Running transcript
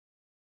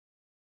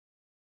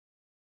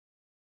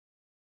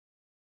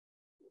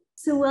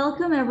So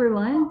welcome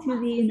everyone to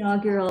the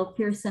inaugural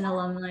Pearson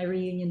Alumni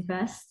Reunion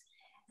Fest.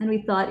 And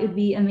we thought it'd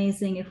be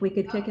amazing if we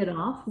could kick it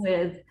off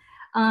with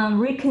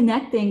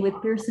reconnecting with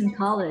Pearson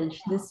College,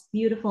 this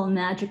beautiful,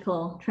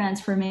 magical,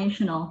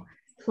 transformational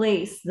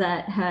place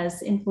that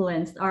has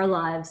influenced our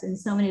lives in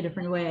so many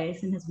different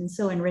ways and has been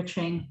so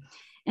enriching.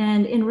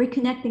 And in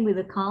reconnecting with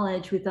the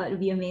college, we thought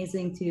it'd be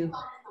amazing to,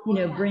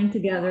 bring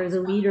together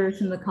the leaders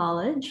in the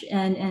college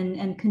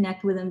and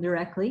connect with them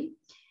directly.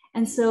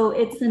 And so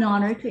it's an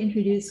honor to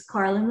introduce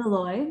Carlin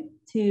Malloy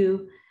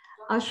to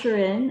usher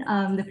in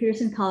the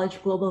Pearson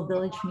College Global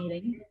Village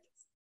meeting.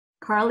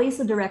 Carly is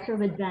the Director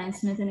of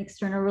Advancement and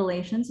External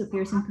Relations of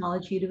Pearson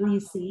College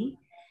UWC.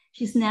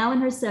 She's now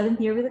in her 7th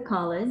year with the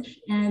college,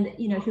 and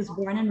she was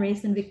born and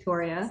raised in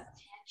Victoria.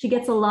 She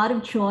gets a lot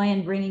of joy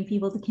in bringing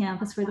people to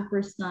campus for the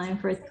first time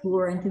for a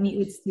tour and to meet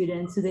with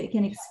students so they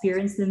can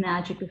experience the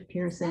magic of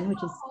Pearson,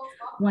 which is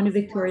one of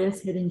Victoria's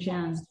hidden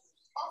gems.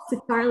 So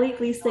Carly,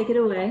 please take it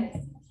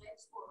away.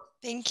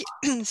 Thank you.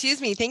 Excuse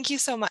me. Thank you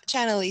so much,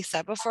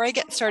 Annalisa. Before I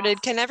get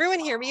started, can everyone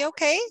hear me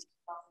okay?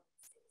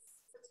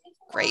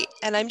 Great.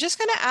 And I'm just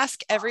going to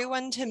ask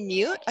everyone to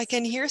mute. I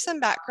can hear some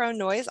background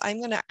noise. I'm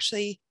going to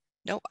actually,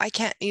 nope, I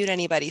can't mute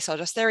anybody. So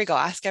there we go.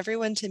 Ask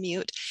everyone to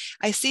mute.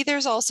 I see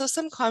there's also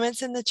some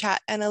comments in the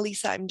chat,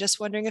 Annalisa. I'm just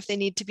wondering if they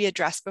need to be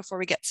addressed before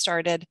we get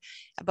started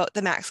about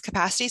the max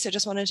capacity. So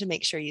just wanted to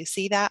make sure you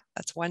see that.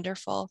 That's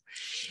wonderful.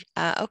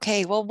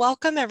 Okay, well,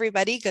 welcome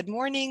everybody. Good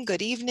morning,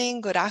 good evening,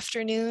 good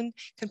afternoon. You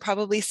can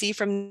probably see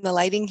from the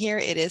lighting here,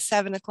 it is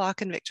 7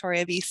 o'clock in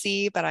Victoria,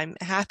 BC, but I'm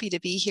happy to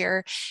be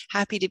here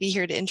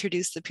to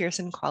introduce the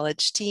Pearson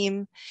College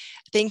team.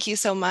 Thank you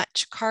so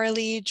much,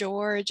 Carly,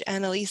 George,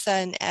 Annalisa,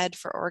 and Ed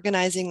for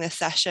organizing this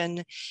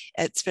session.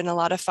 It's been a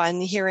lot of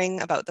fun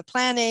hearing about the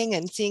planning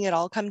and seeing it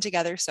all come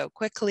together so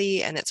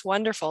quickly. And it's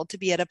wonderful to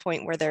be at a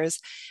point where there's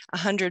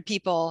 100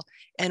 people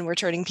and we're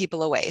turning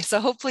people away. So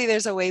hopefully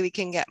there's a way we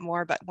can get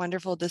more, but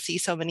wonderful to see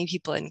so many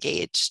people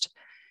engaged.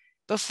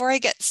 Before I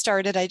get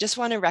started, I just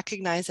want to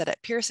recognize that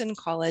at Pearson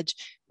College,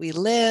 we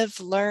live,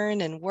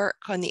 learn, and work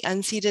on the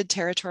unceded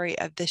territory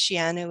of the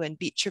Shianu and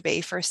Beecher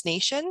Bay First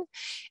Nation.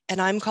 And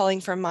I'm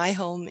calling from my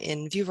home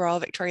in Vieux-Royal,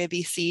 Victoria,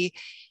 BC,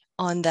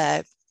 on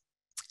the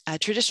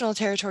traditional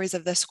territories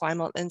of the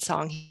Esquimalt and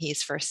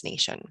Songhees First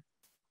Nation.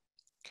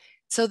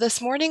 So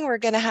this morning, we're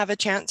going to have a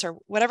chance, or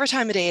whatever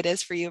time of day it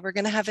is for you, we're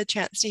going to have a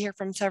chance to hear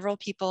from several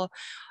people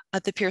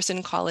at the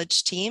Pearson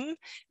College team.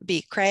 It'll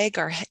be Craig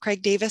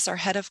Davis, our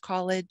head of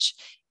college,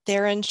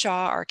 Theron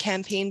Shaw, our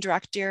campaign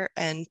director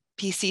and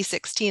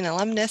PC16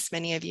 alumnus,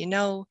 many of you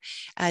know,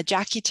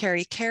 Jackie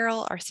Terry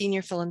Carroll, our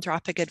senior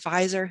philanthropic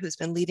advisor, who's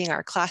been leading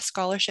our class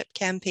scholarship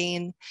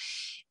campaign,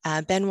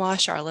 Benoit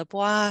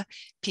Charlebois,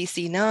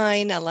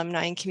 PC9,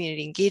 alumni and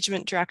community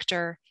engagement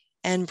director,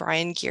 and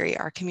Brian Geary,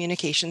 our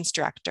communications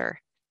director.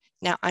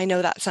 Now, I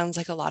know that sounds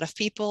like a lot of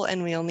people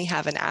and we only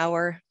have an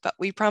hour, but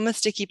we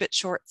promise to keep it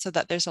short so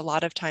that there's a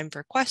lot of time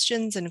for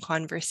questions and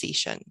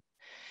conversation.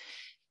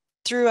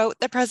 Throughout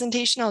the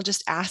presentation, I'll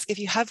just ask if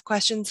you have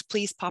questions,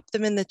 please pop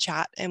them in the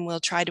chat and we'll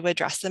try to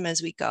address them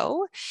as we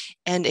go.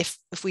 And if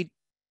we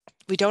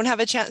don't have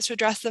a chance to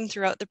address them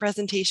throughout the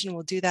presentation,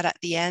 we'll do that at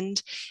the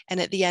end. And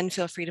at the end,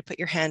 feel free to put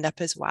your hand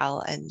up as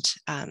well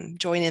and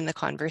join in the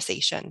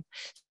conversation.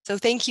 So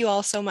thank you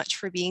all so much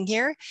for being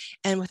here.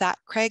 And with that,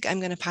 Craig, I'm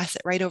going to pass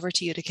it right over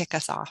to you to kick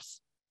us off.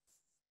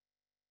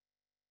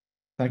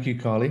 Thank you,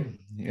 Carly.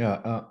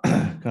 Yeah,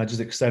 can I just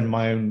extend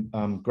my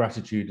own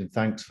gratitude and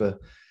thanks for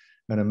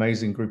an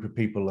amazing group of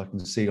people I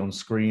can see on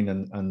screen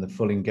and the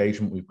full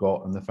engagement we've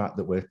got, and the fact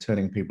that we're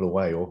turning people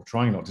away or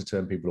trying not to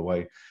turn people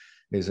away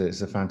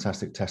is a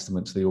fantastic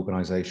testament to the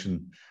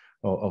organization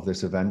of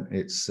this event.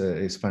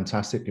 It's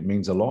fantastic. It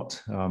means a lot.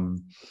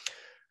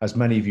 As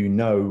many of you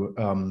know,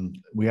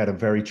 we had a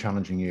very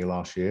challenging year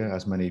last year,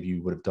 as many of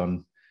you would have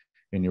done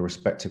in your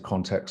respective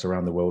contexts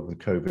around the world with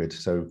COVID.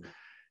 So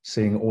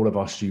seeing all of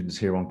our students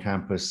here on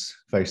campus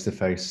face to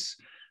face,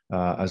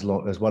 as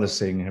well as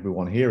seeing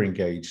everyone here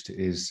engaged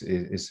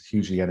is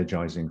hugely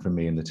energizing for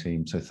me and the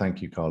team. So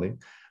thank you, Carly,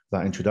 for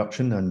that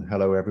introduction, and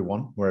hello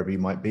everyone, wherever you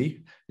might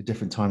be at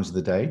different times of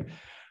the day.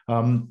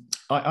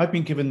 I've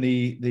been given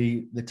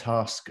the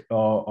task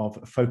of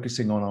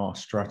focusing on our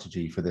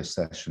strategy for this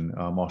session,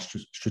 our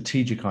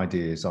strategic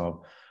ideas,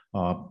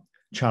 our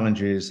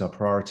challenges, our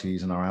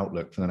priorities, and our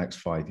outlook for the next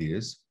 5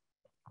 years.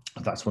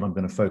 That's what I'm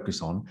going to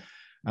focus on.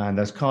 And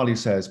as Carly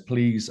says,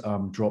 please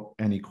drop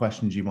any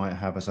questions you might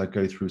have as I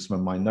go through some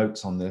of my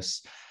notes on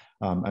this.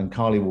 And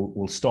Carly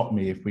will stop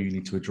me if we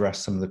need to address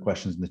some of the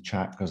questions in the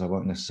chat, because I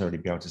won't necessarily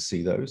be able to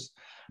see those,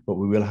 but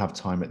we will have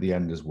time at the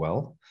end as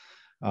well.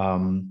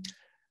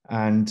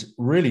 And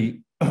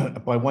really,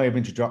 by way of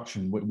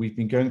introduction, we've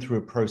been going through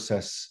a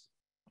process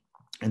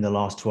in the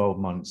last 12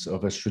 months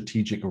of a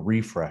strategic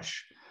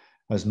refresh.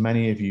 As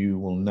many of you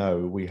will know,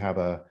 we have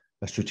a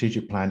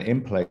strategic plan in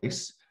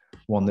place,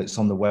 one that's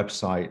on the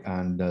website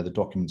and the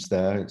documents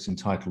there. It's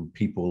entitled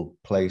People,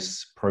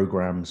 Place,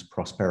 Programs,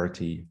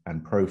 Prosperity,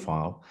 and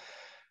Profile.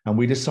 And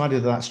we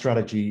decided that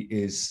strategy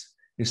is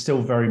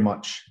still very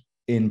much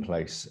in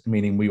place,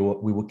 meaning we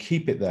will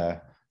keep it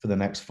there for the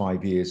next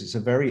 5 years. It's a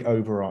very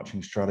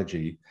overarching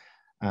strategy.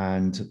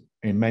 And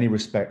in many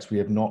respects, we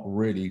have not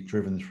really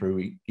driven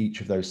through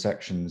each of those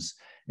sections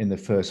in the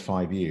first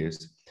 5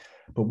 years.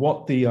 But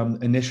what the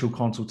initial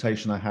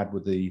consultation I had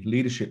with the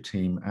leadership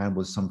team and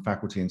with some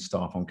faculty and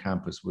staff on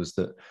campus was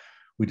that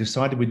we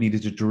decided we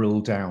needed to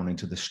drill down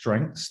into the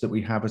strengths that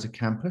we have as a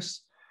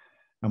campus.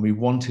 And we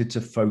wanted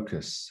to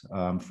focus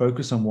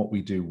on what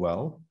we do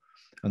well,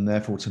 and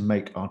therefore to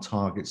make our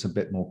targets a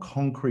bit more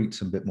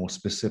concrete and a bit more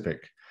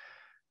specific.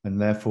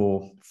 And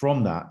therefore,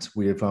 from that,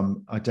 we have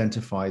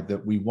identified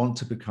that we want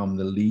to become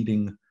the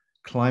leading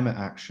climate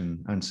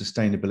action and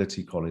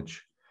sustainability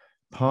college,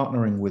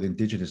 partnering with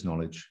Indigenous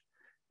knowledge,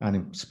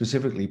 and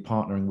specifically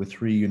partnering with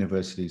 3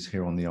 universities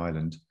here on the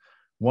island,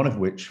 one of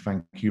which,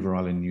 Vancouver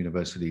Island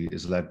University,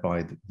 is led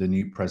by the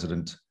new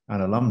president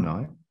and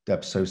alumni,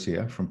 Deb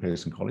Saucier from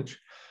Pearson College.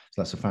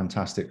 So that's a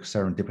fantastic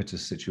serendipitous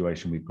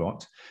situation we've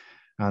got.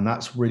 And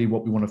that's really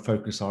what we want to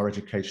focus our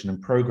education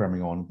and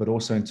programming on, but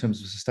also in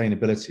terms of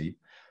sustainability,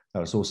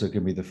 that's also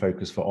going to be the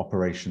focus for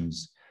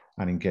operations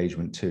and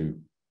engagement too.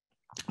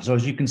 So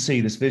as you can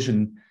see, this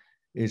vision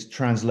is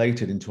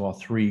translated into our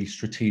 3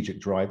 strategic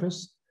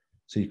drivers.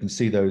 So you can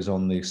see those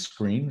on the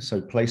screen.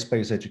 So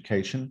place-based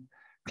education,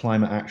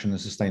 climate action and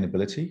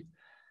sustainability,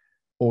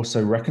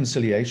 also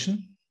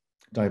reconciliation,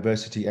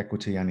 diversity,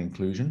 equity and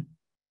inclusion.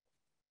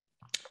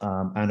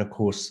 And of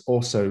course,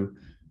 also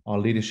our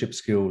leadership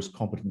skills,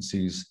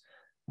 competencies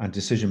and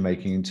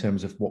decision-making in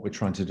terms of what we're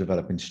trying to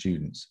develop in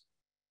students.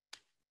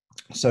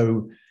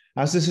 So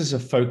as this is a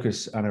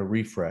focus and a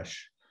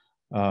refresh,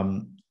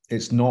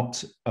 it's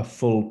not a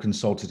full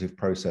consultative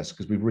process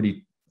because we've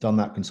really done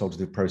that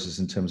consultative process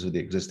in terms of the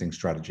existing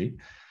strategy.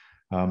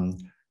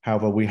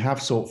 However, we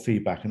have sought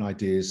feedback and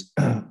ideas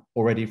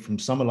already from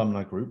some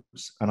alumni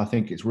groups, and I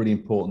think it's really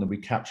important that we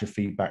capture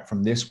feedback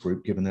from this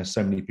group, given there's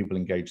so many people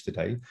engaged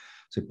today.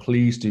 So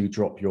please do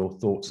drop your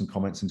thoughts and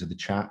comments into the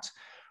chat,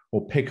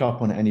 or pick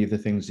up on any of the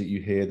things that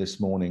you hear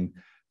this morning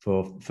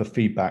for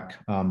feedback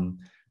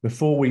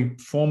before we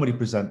formally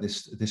present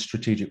this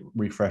strategic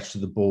refresh to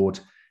the board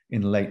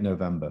in late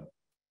November.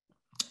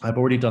 I've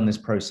already done this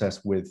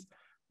process with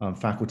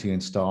faculty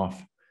and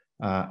staff,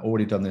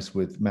 already done this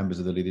with members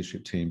of the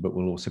leadership team, but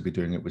we'll also be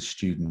doing it with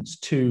students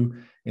too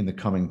in the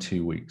coming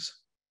 2 weeks.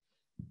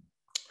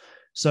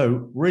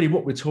 So really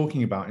what we're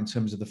talking about in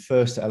terms of the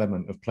first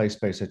element of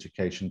place-based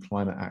education,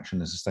 climate action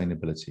and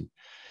sustainability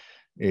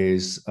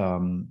is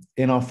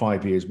in our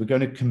 5 years, we're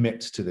going to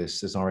commit to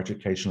this as our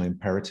educational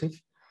imperative.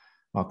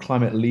 Our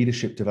climate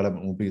leadership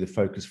development will be the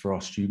focus for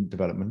our student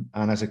development.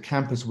 And as a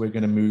campus, we're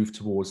going to move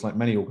towards, like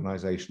many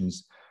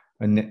organizations,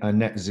 a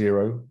net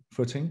zero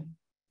footing.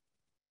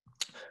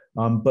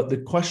 But the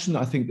question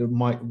I think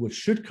that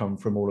should come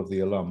from all of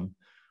the alum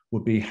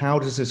would be, how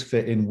does this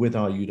fit in with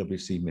our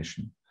UWC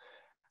mission?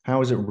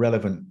 How is it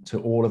relevant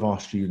to all of our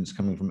students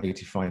coming from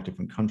 85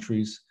 different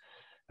countries?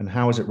 And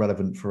how is it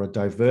relevant for a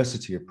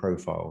diversity of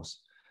profiles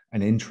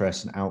and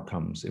interests and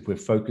outcomes if we're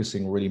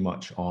focusing really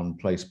much on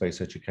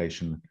place-based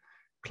education,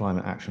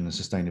 climate action and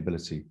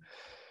sustainability?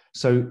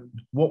 So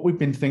what we've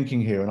been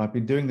thinking here, and I've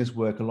been doing this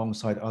work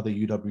alongside other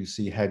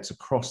UWC heads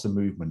across the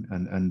movement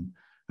and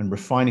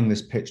refining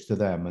this pitch to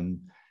them, and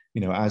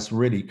as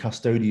really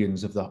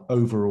custodians of the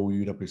overall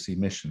UWC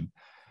mission.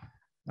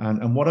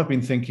 And what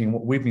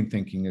we've been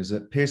thinking is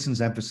that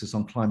Pearson's emphasis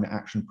on climate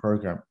action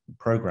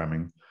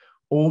programming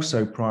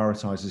also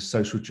prioritizes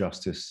social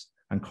justice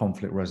and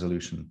conflict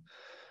resolution.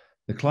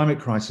 The climate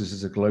crisis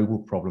is a global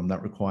problem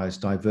that requires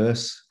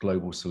diverse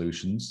global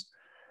solutions.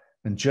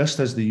 And just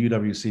as the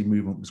UWC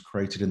movement was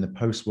created in the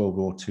post-World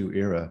War II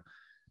era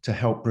to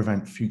help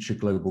prevent future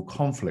global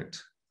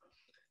conflict,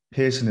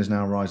 Pearson is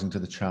now rising to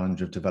the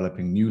challenge of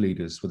developing new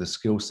leaders with the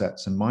skill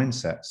sets and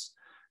mindsets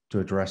to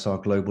address our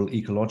global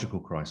ecological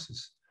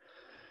crisis.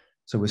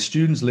 So with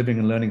students living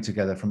and learning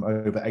together from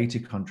over 80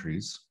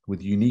 countries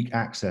with unique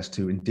access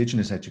to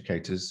Indigenous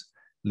educators,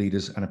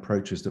 leaders and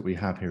approaches that we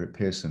have here at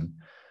Pearson,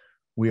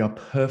 we are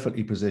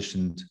perfectly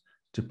positioned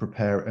to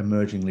prepare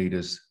emerging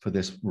leaders for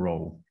this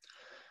role.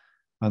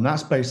 And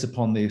that's based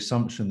upon the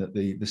assumption that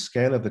the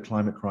scale of the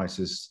climate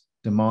crisis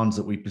demands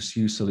that we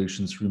pursue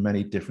solutions through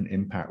many different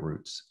impact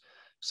routes.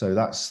 So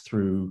that's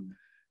through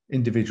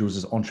individuals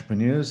as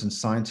entrepreneurs and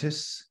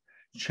scientists,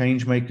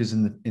 change makers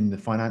in the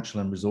financial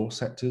and resource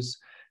sectors,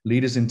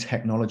 leaders in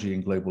technology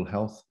and global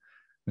health,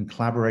 and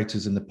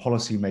collaborators in the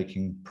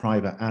policy-making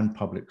private and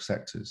public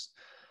sectors.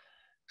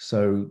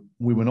 So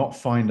we will not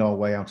find our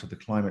way out of the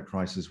climate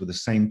crisis with the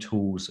same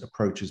tools,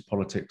 approaches,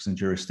 politics, and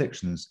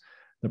jurisdictions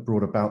that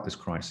brought about this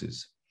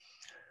crisis.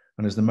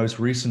 And as the most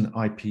recent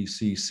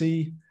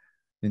IPCC,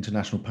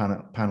 International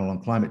Panel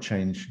on Climate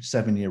Change,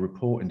 7-year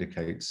report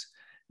indicates,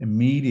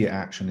 immediate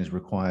action is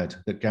required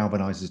that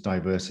galvanizes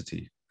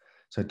diversity.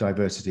 So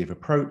diversity of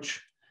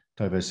approach,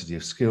 diversity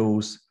of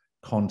skills,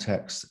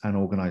 contexts, and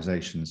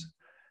organizations.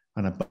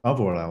 And above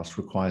all else,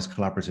 requires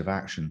collaborative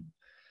action.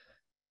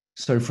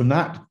 So from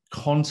that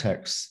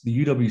context,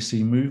 the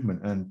UWC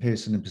movement and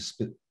Pearson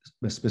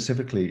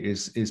specifically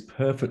is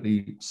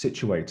perfectly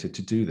situated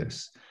to do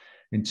this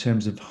in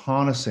terms of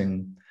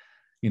harnessing,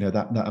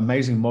 that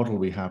amazing model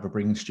we have of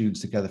bringing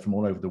students together from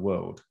all over the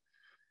world,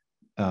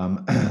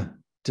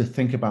 to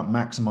think about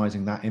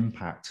maximizing that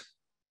impact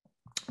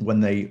when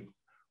they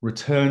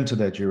return to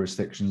their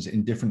jurisdictions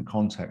in different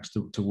contexts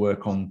to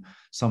work on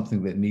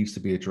something that needs to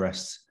be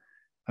addressed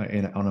on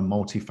a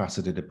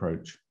multifaceted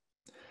approach.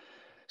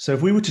 So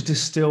if we were to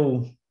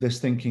distill this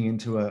thinking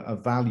into a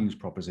values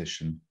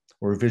proposition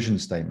or a vision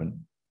statement,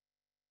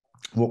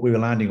 what we were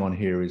landing on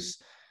here is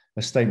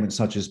a statement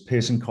such as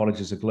Pearson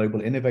College is a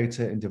global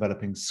innovator in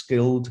developing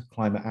skilled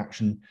climate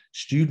action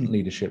student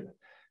leadership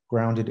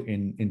grounded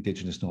in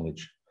Indigenous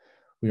knowledge.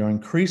 We are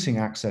increasing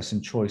access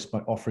and choice by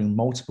offering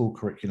multiple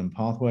curriculum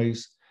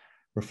pathways,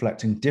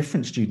 reflecting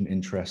different student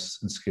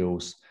interests and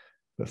skills,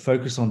 but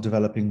focus on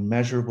developing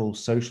measurable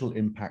social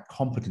impact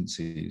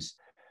competencies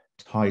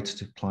tied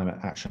to climate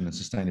action and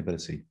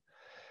sustainability.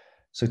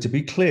 So to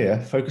be clear,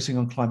 focusing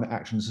on climate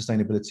action and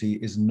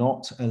sustainability is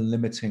not a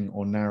limiting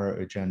or narrow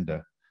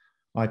agenda.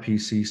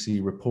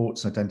 IPCC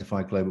reports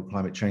identify global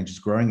climate change's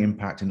growing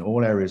impact in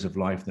all areas of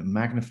life that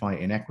magnify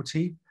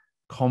inequity,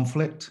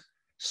 conflict,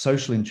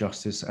 social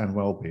injustice, and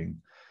well-being.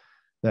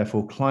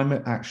 Therefore,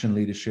 climate action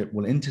leadership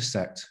will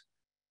intersect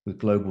with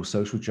global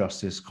social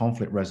justice,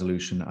 conflict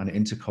resolution, and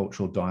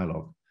intercultural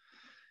dialogue.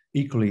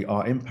 Equally,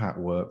 our impact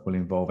work will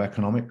involve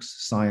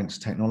economics, science,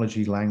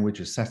 technology,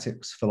 language,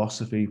 aesthetics,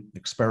 philosophy,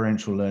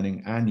 experiential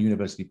learning, and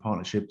university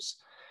partnerships.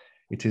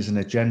 It is an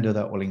agenda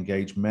that will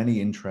engage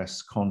many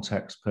interests,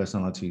 contexts,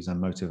 personalities, and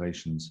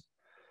motivations.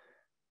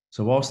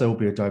 So whilst there will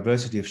be a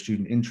diversity of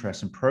student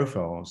interests and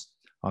profiles,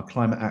 our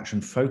climate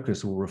action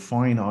focus will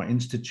refine our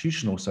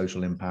institutional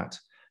social impact,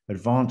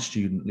 advance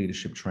student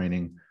leadership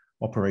training,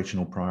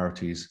 operational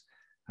priorities,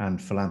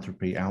 and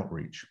philanthropy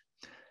outreach.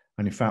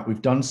 And in fact,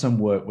 we've done some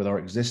work with our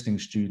existing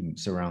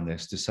students around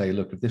this to say,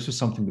 look, if this was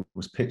something that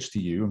was pitched to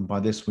you, and by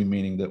this we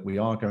meaning that we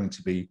are going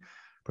to be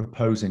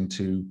proposing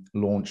to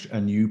launch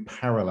a new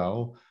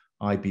parallel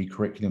IB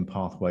curriculum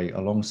pathway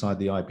alongside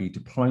the IB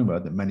diploma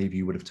that many of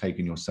you would have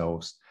taken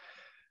yourselves.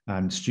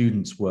 And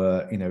students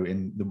were,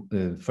 in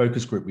the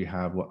focus group we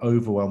have, were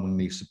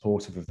overwhelmingly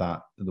supportive of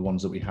that, the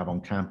ones that we have on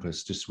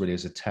campus, just really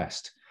as a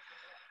test.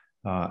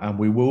 And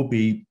we will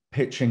be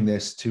pitching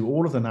this to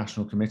all of the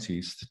national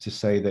committees to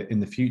say that in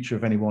the future,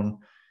 if anyone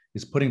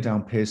is putting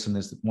down Pearson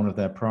as one of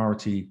their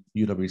priority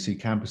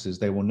UWC campuses,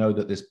 they will know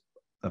that this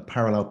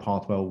parallel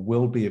pathway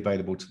will be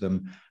available to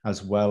them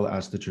as well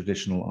as the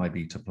traditional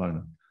IB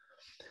diploma.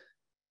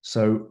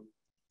 So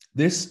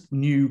this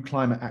new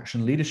climate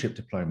action leadership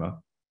diploma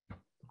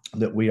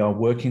that we are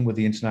working with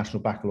the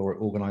International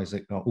Baccalaureate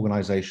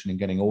Organization in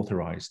getting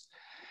authorized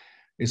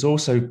is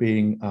also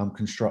being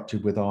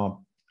constructed with our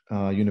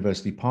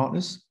university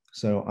partners.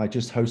 So I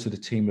just hosted a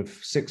team of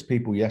 6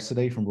 people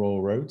yesterday from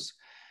Royal Roads,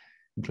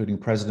 including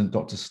President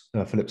Dr.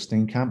 Philip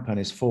Steenkamp and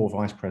his 4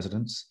 vice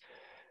presidents,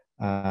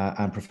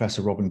 and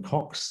Professor Robin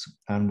Cox.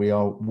 And we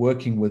are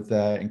working with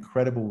their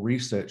incredible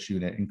research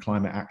unit in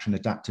climate action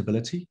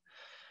adaptability.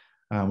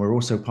 We're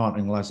also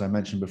partnering, as I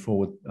mentioned before,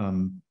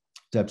 with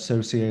Deb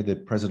Saucier, the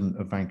president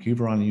of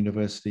Vancouver Island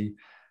University,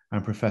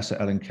 and Professor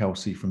Ellen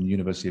Kelsey from the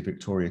University of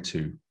Victoria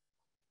too.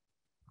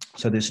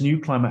 So this new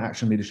climate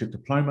action leadership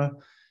diploma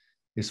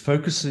is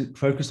focused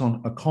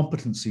on a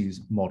competencies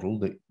model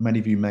that many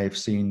of you may have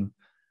seen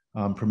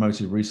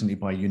promoted recently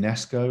by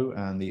UNESCO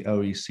and the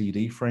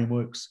OECD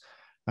frameworks,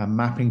 and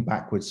mapping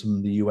backwards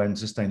from the UN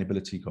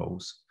sustainability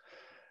goals.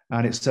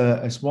 And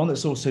it's one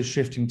that's also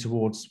shifting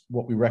towards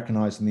what we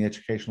recognize in the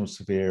educational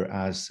sphere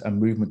as a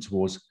movement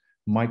towards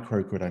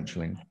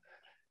micro-credentialing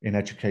in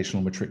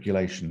educational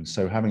matriculation.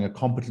 So having a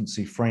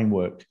competency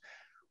framework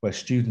where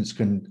students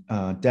can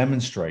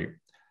demonstrate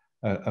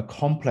a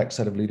complex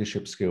set of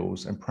leadership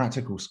skills and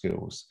practical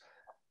skills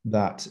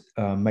that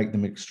make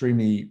them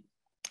extremely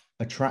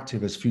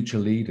attractive as future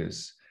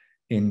leaders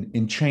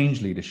in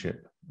change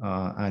leadership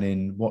and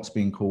in what's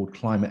being called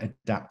climate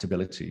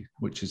adaptability,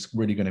 which is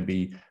really going to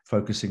be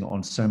focusing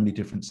on so many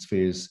different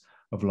spheres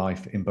of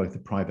life in both the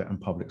private and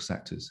public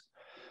sectors.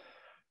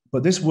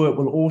 But this work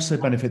will also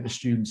benefit the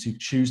students who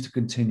choose to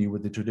continue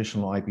with the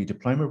traditional IB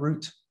diploma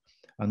route,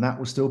 and that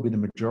will still be the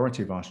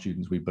majority of our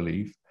students, we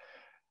believe.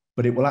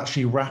 But it will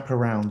actually wrap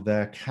around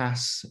their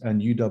CAS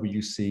and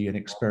UWC and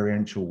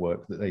experiential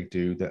work that they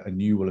do that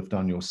you will have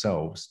done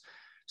yourselves.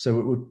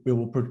 So it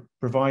will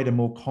provide a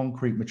more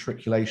concrete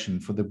matriculation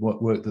for the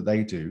work that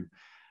they do.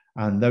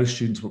 And those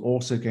students will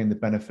also gain the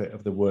benefit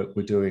of the work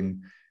we're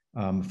doing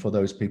for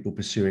those people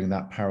pursuing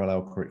that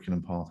parallel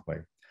curriculum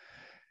pathway.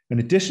 In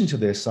addition to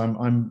this,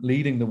 I'm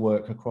leading the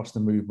work across the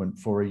movement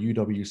for a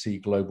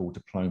UWC global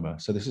diploma.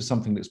 So this is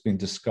something that's been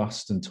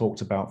discussed and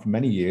talked about for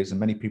many years, and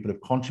many people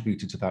have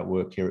contributed to that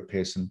work here at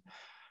Pearson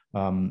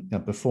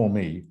before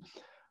me.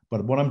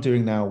 But what I'm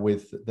doing now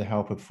with the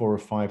help of 4 or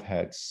 5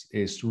 heads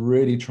is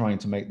really trying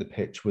to make the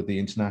pitch with the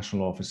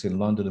international office in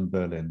London and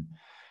Berlin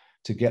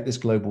to get this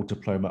global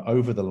diploma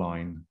over the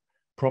line,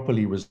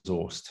 properly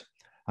resourced.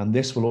 And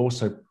this will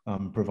also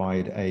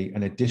provide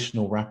an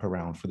additional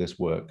wraparound for this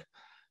work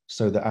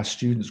so that as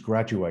students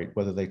graduate,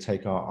 whether they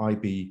take our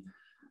IB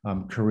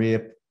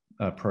career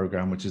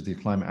program, which is the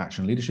Climate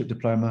Action Leadership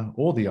Diploma,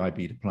 or the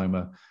IB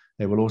Diploma,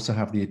 they will also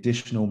have the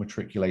additional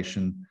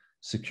matriculation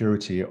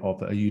security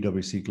of a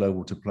UWC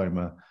Global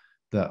Diploma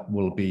that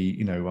will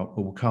be,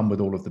 will come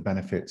with all of the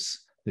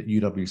benefits that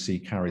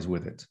UWC carries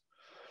with it.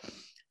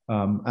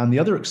 And the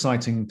other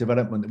exciting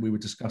development that we were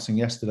discussing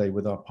yesterday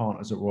with our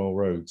partners at Royal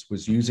Roads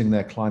was using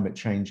their climate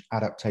change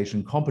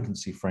adaptation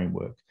competency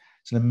framework.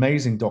 It's an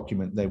amazing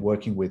document they're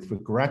working with for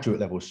graduate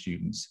level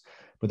students,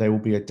 but they will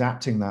be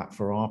adapting that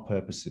for our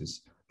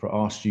purposes, for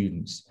our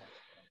students.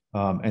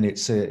 And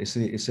it's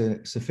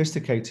a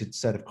sophisticated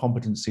set of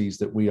competencies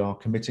that we are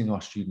committing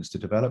our students to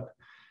develop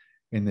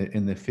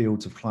in the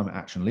fields of climate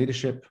action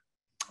leadership,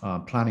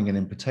 planning and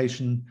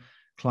implementation,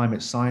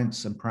 climate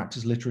science and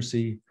practice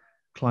literacy,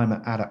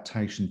 climate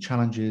adaptation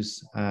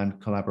challenges,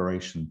 and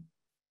collaboration.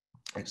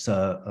 It's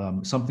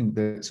something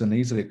that's an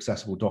easily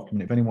accessible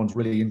document. If anyone's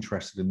really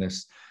interested in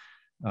this,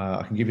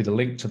 I can give you the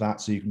link to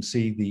that so you can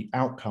see the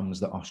outcomes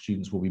that our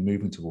students will be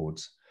moving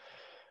towards.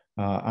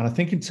 And I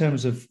think in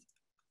terms of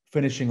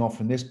finishing off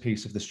in this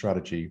piece of the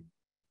strategy,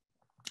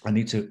 I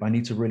need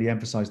to really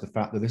emphasize the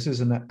fact that this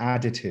is an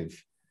additive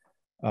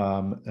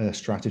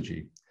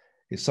strategy.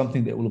 It's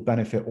something that will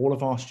benefit all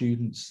of our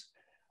students.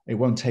 It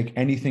won't take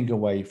anything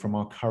away from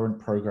our current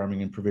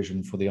programming and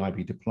provision for the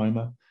IB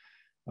Diploma.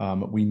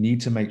 We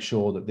need to make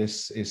sure that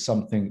this is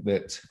something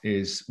that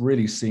is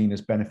really seen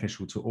as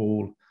beneficial to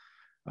all,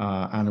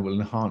 and it will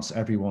enhance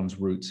everyone's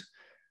route.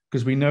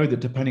 Because we know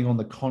that depending on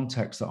the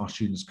context that our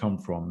students come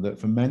from, that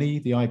for many,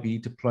 the IB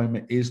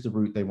Diploma is the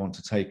route they want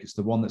to take. It's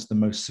the one that's the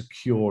most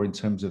secure in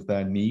terms of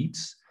their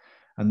needs.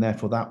 And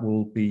therefore that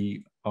will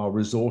be our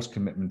resource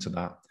commitment to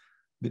that.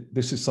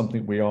 This is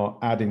something we are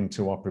adding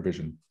to our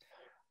provision.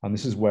 And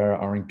this is where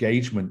our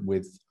engagement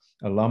with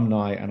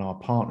alumni and our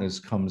partners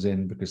comes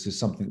in, because there's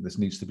something that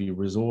needs to be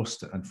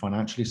resourced and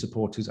financially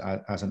supported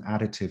as an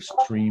additive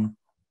stream.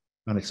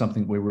 And it's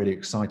something we're really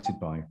excited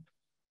by.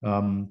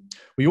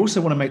 We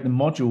also want to make the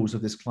modules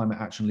of this Climate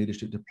Action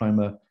Leadership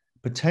Diploma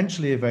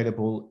potentially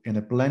available in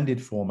a blended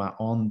format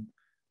on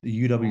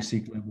the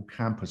UWC Global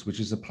Campus, which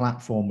is a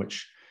platform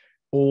which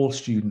all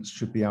students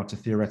should be able to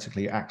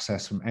theoretically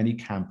access from any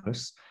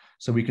campus.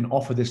 So we can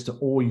offer this to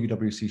all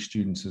UWC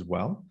students as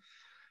well.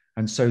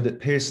 And so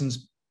that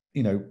Pearson's,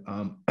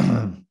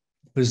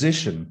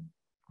 position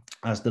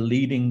as the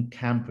leading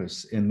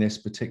campus in this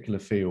particular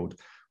field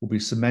will be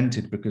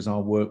cemented, because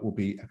our work will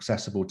be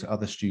accessible to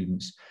other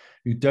students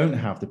who don't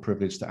have the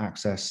privilege to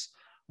access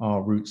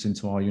our routes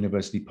into our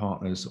university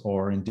partners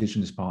or our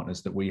Indigenous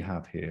partners that we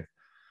have here.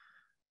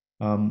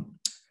 The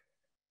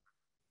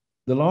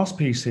last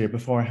piece here,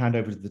 before I hand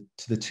over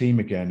to the team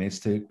again, is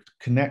to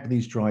connect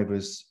these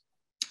drivers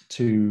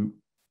to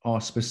our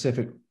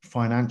specific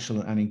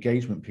financial and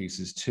engagement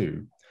pieces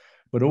too.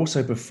 But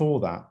also before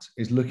that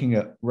is looking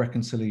at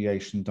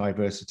reconciliation,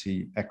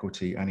 diversity,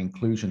 equity, and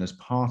inclusion as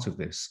part of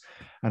this,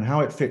 and how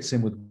it fits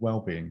in with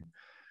well-being.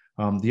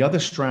 The other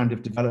strand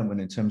of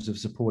development in terms of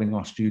supporting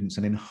our students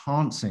and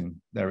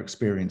enhancing their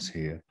experience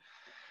here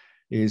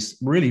is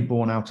really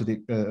born out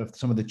of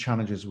some of the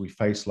challenges we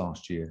faced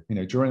last year.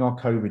 During our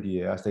COVID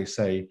year, as they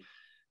say,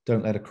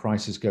 don't let a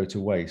crisis go to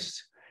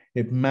waste.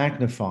 It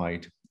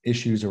magnified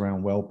issues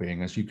around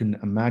well-being, as you can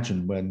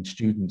imagine, when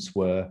students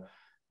were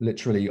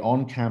literally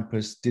on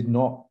campus, did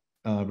not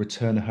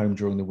return home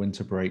during the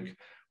winter break,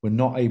 were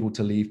not able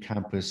to leave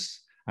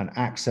campus and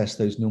access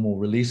those normal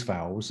release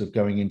valves of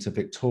going into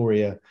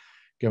Victoria,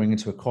 going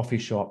into a coffee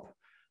shop.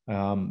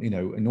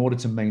 In order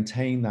to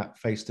maintain that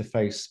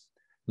face-to-face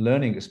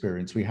learning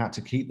experience, we had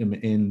to keep them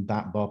in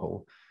that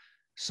bubble.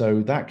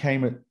 So that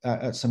came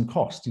at some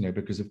cost,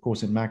 because of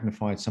course it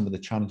magnified some of the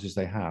challenges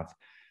they have.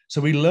 So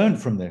we learned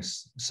from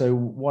this. So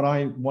what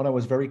I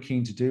was very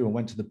keen to do and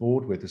went to the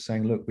board with is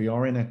saying, look, we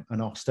are in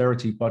an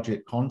austerity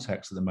budget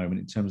context at the moment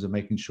in terms of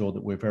making sure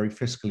that we're very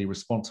fiscally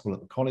responsible at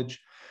the college,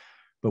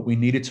 but we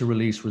needed to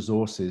release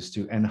resources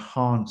to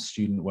enhance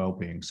student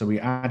well-being. So we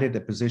added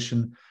a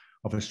position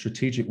of a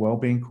strategic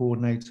well-being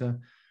coordinator,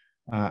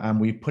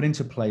 and we put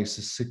into place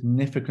a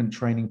significant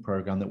training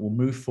program that will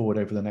move forward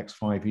over the next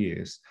 5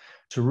 years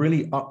to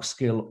really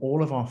upskill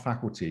all of our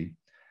faculty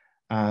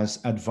as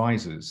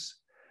advisors.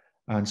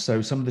 And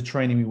so some of the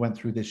training we went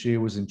through this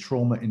year was in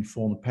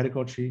trauma-informed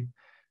pedagogy.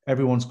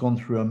 Everyone's gone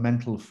through a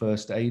mental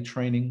first aid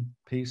training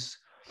piece.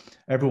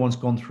 Everyone's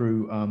gone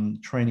through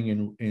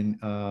training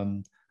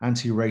in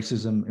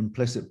anti-racism,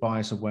 implicit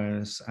bias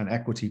awareness, and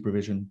equity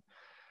provision.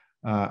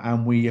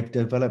 And we have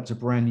developed a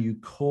brand new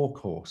core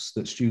course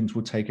that students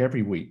will take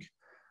every week,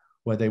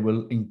 where they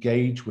will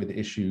engage with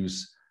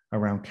issues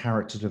around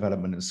character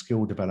development and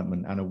skill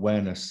development and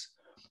awareness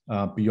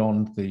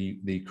beyond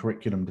the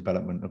curriculum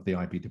development of the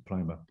IB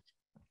Diploma.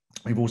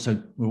 We're also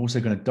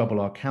going to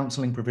double our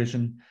counselling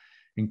provision,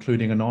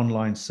 including an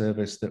online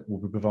service that will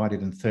be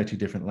provided in 30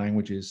 different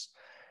languages,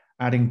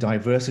 adding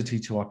diversity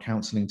to our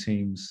counselling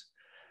teams.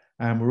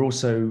 And we're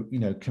also,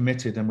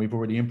 committed, and we've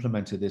already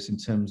implemented this in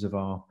terms of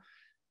our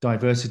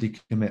diversity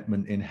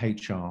commitment in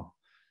HR.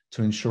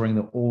 to ensuring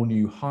that all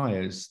new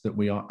hires, that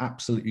we are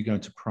absolutely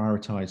going to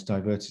prioritize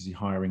diversity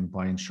hiring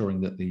by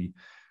ensuring that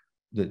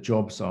that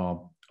jobs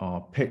are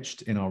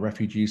pitched in our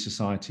refugee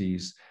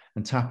societies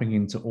and tapping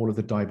into all of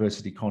the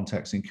diversity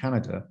contexts in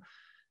Canada,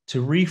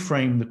 to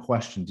reframe the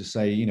question to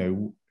say,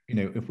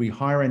 if we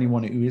hire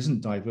anyone who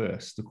isn't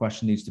diverse, the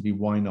question needs to be,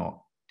 why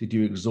not? Did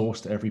you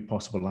exhaust every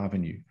possible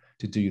avenue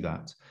to do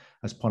that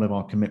as part of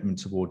our commitment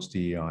towards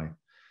DEI?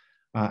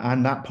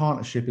 And that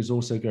partnership is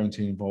also going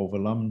to involve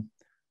alum.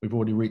 We've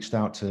already reached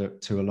out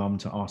to alum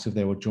to ask if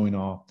they will join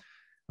our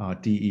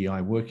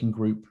DEI working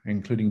group,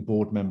 including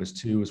board members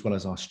too, as well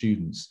as our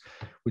students,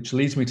 which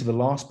leads me to the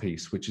last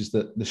piece, which is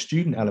that the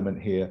student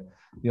element here,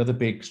 the other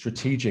big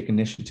strategic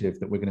initiative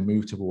that we're going to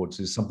move towards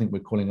is something we're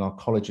calling our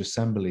college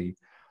assembly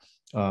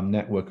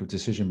network of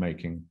decision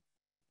making.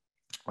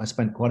 I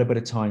spent quite a bit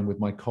of time with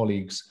my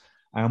colleagues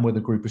and with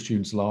a group of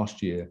students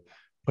last year,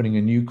 putting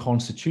a new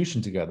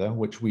constitution together,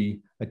 which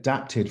we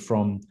adapted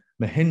from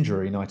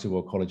Mahindra United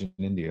World College in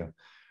India,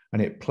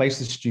 and it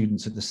places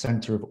students at the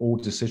center of all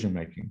decision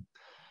making.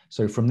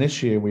 So from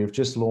this year, we have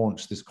just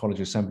launched this college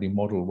assembly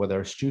model where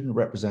there is student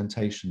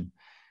representation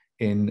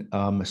in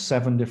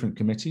 7 different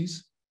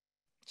committees.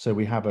 So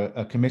we have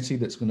a committee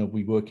that's going to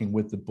be working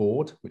with the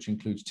board, which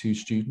includes 2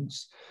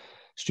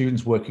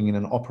 students working in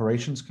an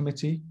operations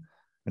committee,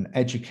 an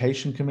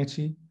education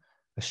committee,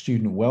 a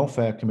student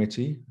welfare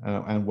committee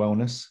and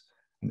wellness,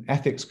 an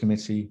ethics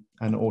committee,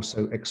 and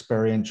also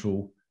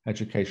experiential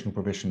educational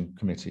provision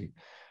committee.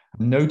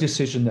 No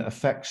decision that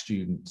affects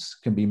students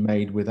can be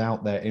made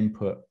without their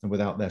input and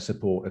without their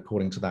support,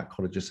 according to that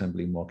college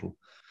assembly model.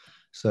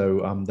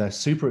 So they're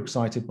super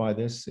excited by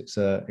this. It's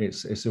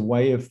a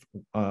way of,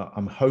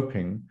 I'm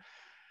hoping,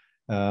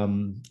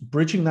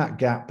 bridging that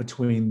gap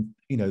between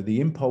the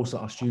impulse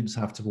that our students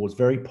have towards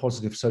very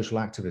positive social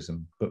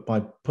activism, but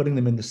by putting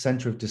them in the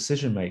center of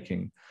decision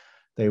making,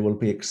 they will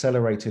be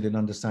accelerated in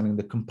understanding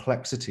the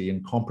complexity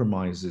and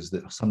compromises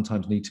that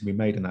sometimes need to be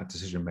made in that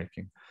decision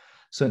making,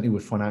 certainly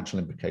with financial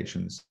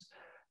implications.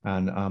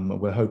 And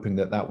we're hoping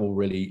that that will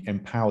really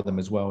empower them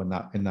as well in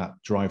that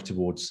drive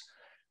towards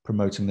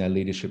promoting their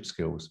leadership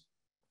skills.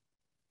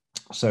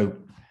 So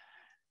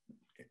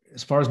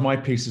as far as my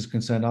piece is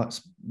concerned,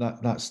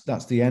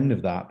 that's the end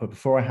of that. But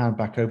before I hand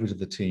back over to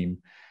the team,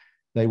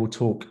 they will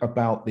talk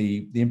about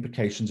the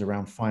implications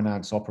around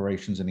finance,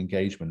 operations, and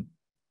engagement.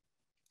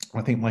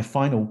 I think my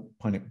final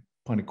point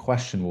of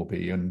question will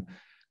be, and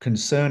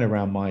concern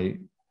around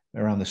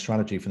the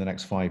strategy for the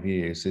next 5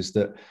 years, is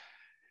that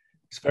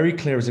it's very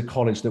clear as a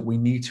college that we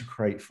need to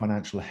create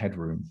financial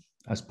headroom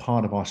as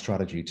part of our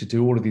strategy to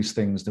do all of these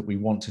things that we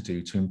want to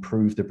do to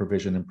improve the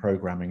provision and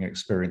programming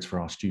experience for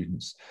our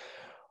students.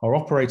 Our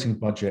operating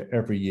budget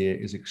every year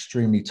is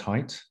extremely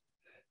tight.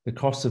 The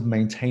cost of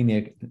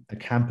maintaining a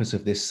campus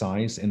of this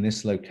size in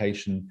this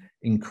location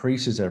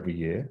increases every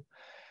year.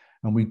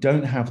 And we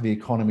don't have the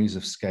economies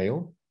of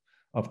scale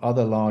of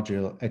other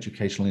larger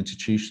educational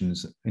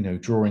institutions,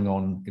 drawing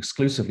on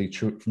exclusively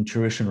from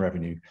tuition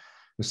revenue.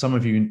 As some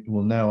of you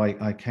will know,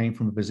 I came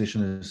from a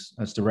position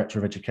as Director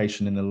of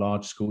Education in a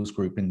large schools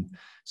group in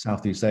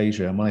Southeast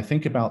Asia. And when I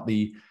think about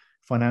the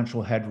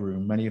financial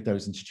headroom many of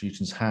those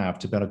institutions have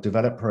to better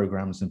develop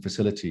programs and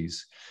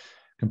facilities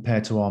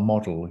compared to our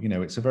model,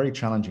 it's a very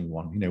challenging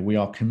one. We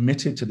are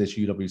committed to this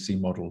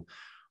UWC model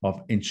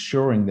of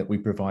ensuring that we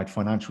provide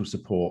financial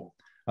support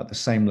at the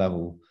same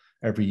level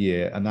every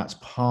year. And that's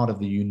part of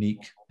the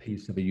unique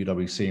piece of the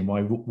UWC and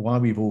why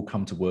we've all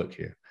come to work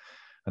here.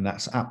 And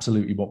that's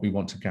absolutely what we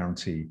want to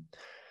guarantee.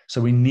 So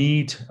we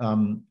need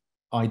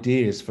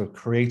ideas for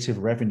creative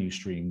revenue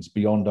streams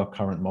beyond our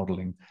current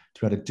modeling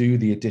to be able to do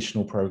the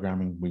additional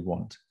programming we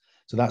want.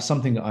 So that's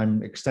something that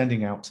I'm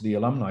extending out to the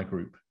alumni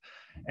group.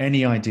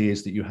 Any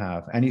ideas that you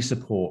have, any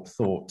support,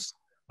 thoughts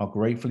are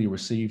gratefully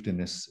received in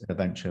this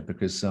venture,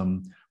 because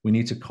we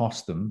need to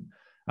cost them.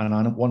 And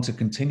I want to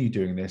continue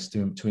doing this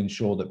to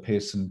ensure that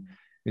Pearson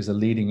is a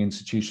leading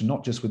institution,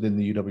 not just within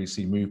the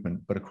UWC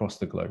movement, but across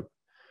the globe.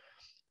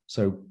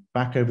 So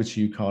back over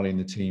to you, Carly, and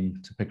the team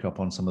to pick up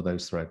on some of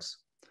those threads.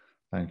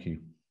 Thank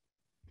you.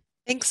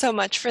 Thanks so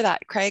much for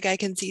that, Craig. I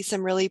can see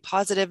some really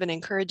positive and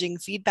encouraging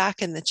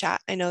feedback in the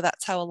chat. I know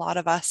that's how a lot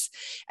of us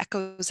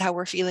echoes how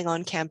we're feeling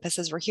on campus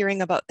as we're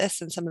hearing about this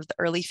and some of the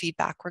early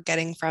feedback we're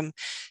getting from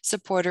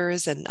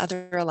supporters and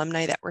other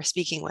alumni that we're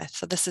speaking with.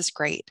 So this is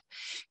great.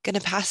 Going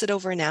to pass it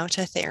over now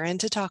to Theron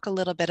to talk a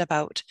little bit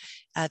about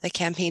the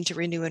campaign to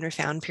renew and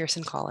refound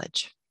Pearson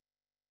College.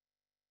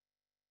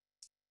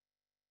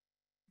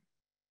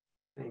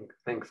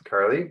 Thanks,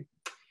 Carly.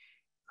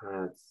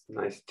 It's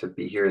nice to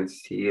be here and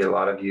see a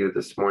lot of you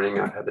this morning.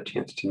 I've had the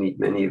chance to meet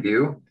many of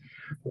you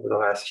over the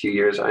last few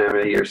years. I am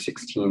a year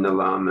 16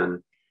 alum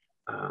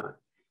and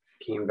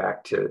came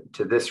back to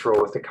this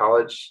role with the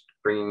college,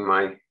 bringing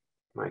my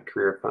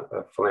career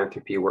of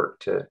philanthropy work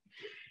to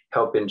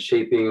help in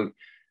shaping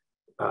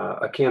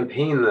a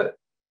campaign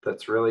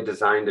that's really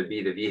designed to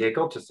be the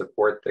vehicle to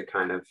support the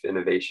kind of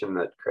innovation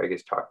that Craig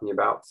is talking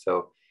about.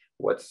 So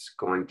what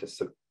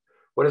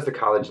does the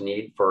college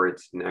need for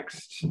its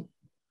next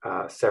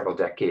several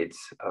decades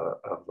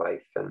of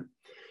life? And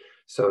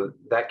So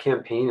that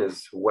campaign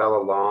is well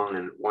along,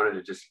 and wanted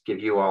to just give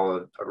you all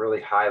a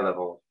really high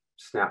level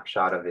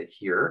snapshot of it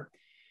here.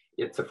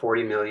 It's a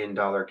 $40 million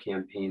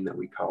campaign that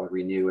we call a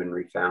Renew and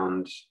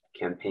Refound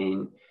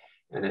campaign.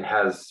 And it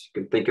has,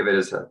 you can think of it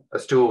as a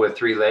stool with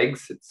 3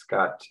 legs. It's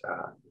got,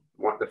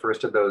 the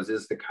first of those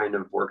is the kind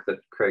of work that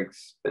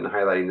Craig's been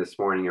highlighting this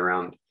morning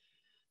around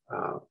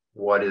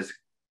what is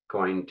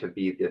going to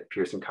be the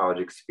Pearson College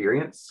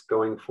experience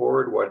going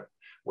forward,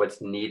 what's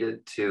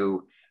needed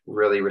to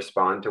really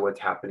respond to what's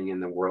happening in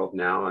the world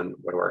now, and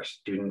what are our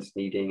students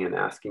needing and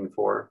asking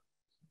for.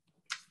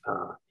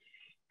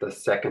 The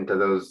second of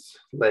those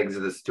legs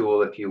of the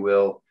stool, if you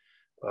will,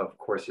 of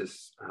course,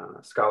 is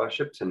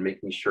scholarships, and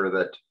making sure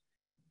that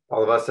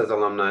all of us as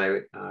alumni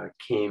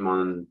came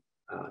on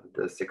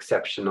this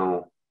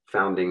exceptional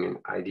founding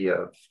idea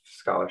of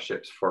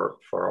scholarships for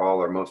all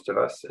or most of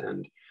us.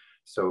 And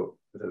so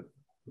the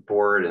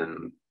board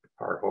and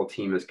our whole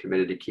team is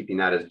committed to keeping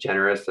that as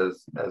generous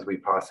as we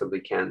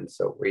possibly can.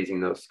 So raising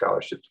those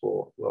scholarships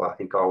will I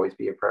think always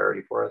be a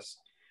priority for us.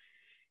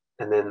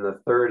 And then the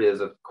third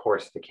is, of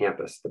course, the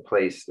campus, the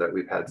place that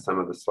we've had some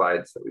of the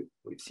slides that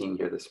we've seen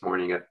here this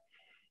morning. I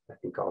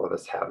think all of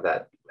us have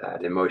that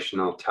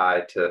emotional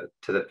tie to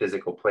the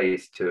physical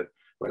place, to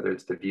whether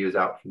it's the views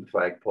out from the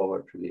flagpole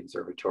or from the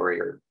observatory,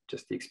 or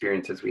just the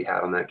experiences we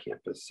had on that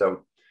campus.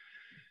 So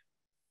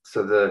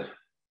the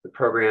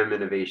program,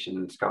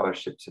 innovation,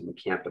 scholarships, and the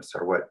campus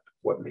are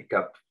what make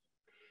up,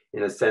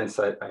 in a sense,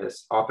 I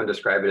just often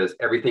describe it as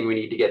everything we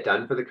need to get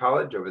done for the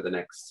college over the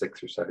next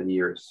 6 or 7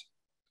 years.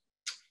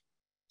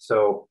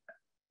 So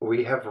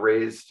we have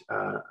raised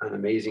an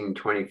amazing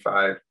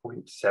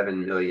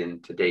 25.7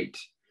 million to date.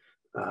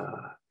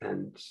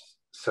 And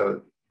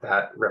so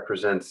that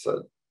represents a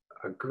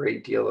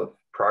great deal of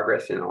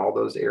progress in all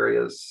those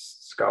areas.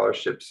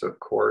 Scholarships, of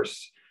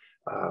course.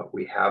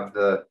 We have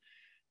the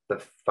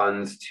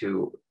funds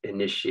to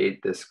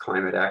initiate this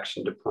climate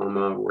action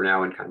diploma. We're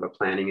now in kind of a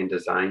planning and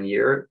design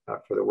year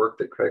for the work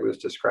that Craig was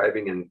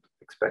describing, and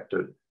expect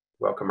to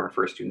welcome our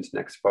first students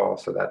next fall.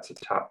 So that's a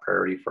top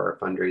priority for our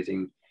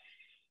fundraising.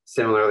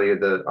 Similarly,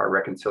 our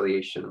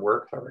reconciliation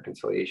work, our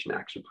reconciliation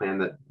action plan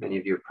that many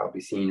of you have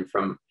probably seen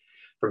from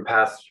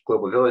past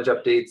Global Village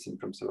updates and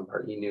from some of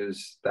our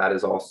e-news, that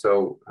is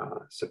also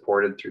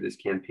supported through this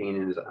campaign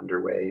and is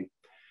underway.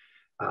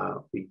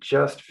 We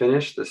just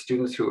finished, the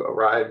students who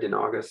arrived in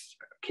August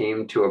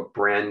came to a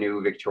brand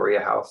new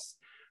Victoria House,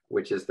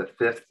 which is the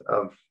 5th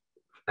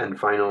and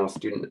final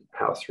student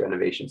house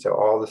renovation. So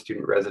all the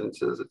student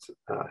residences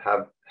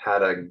have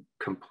had a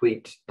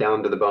complete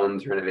down to the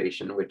bones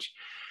renovation, which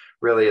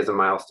really is a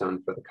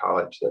milestone for the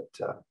college,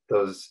 that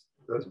those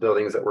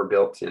buildings that were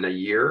built in a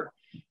year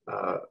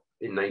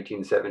in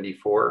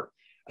 1974,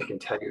 I can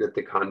tell you that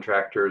the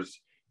contractors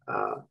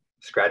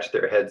scratched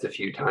their heads a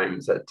few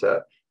times at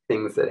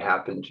things that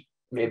happened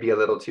maybe a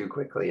little too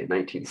quickly in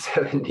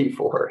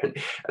 1974,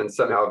 and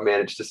somehow have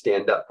managed to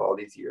stand up all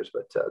these years.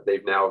 But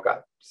they've now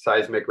got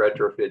seismic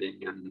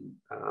retrofitting and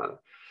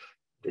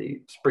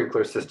the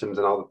sprinkler systems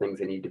and all the things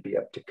they need to be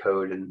up to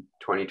code in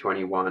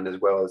 2021,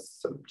 as well as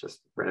some just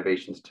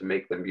renovations to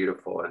make them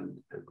beautiful and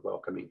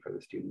welcoming for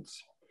the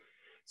students.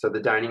 So the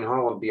dining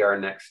hall will be our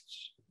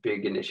next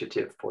big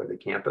initiative for the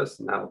campus,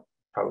 and that'll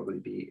probably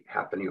be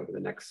happening over the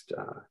next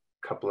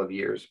couple of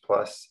years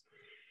plus.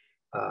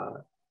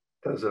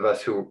 Those of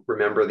us who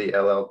remember the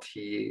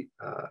LLT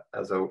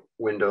as a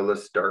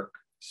windowless, dark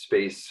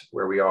space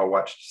where we all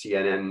watched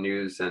CNN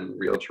news and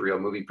reel-to-reel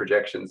movie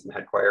projections and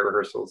had choir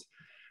rehearsals,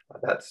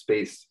 that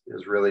space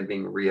is really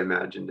being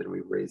reimagined, and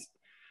we've raised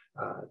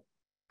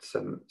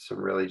some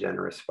really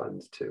generous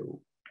funds to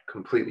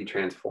completely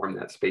transform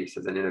that space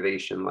as an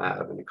innovation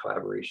lab and a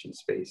collaboration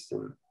space.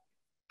 And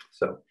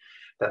so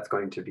that's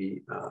going to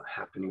be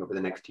happening over the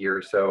next year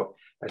or so.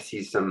 I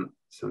see some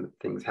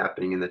things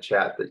happening in the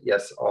chat that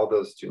yes, all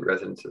those student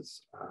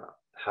residences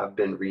have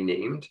been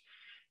renamed.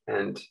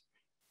 And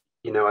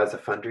you know, as a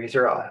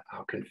fundraiser,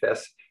 I'll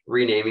confess,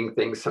 renaming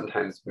things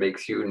sometimes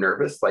makes you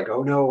nervous. Like,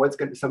 oh no, what's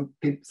going to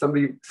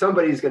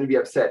somebody's going to be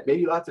upset.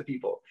 Maybe lots of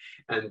people.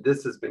 And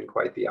this has been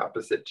quite the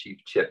opposite. Chief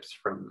Chips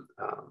from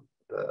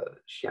the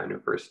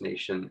Shianu First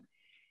Nation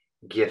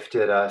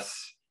gifted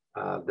us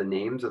the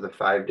names of the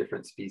 5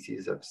 different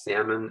species of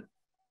salmon,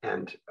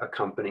 and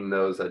accompanying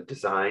those a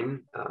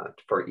design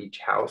for each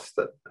house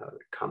that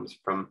comes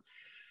from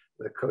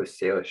the Coast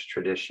Salish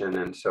tradition.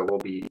 And so we'll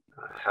be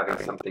having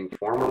something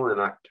formal in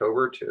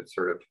October to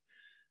sort of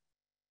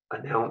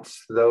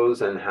announce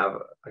those and have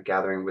a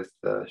gathering with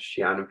the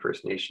Shianu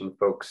First Nation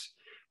folks.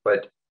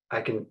 But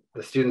the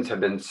students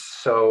have been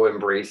so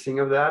embracing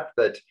of that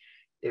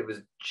it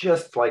was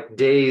just like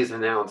days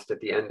announced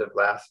at the end of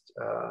last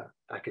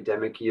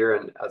academic year.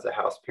 And as a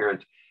house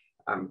parent,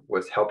 I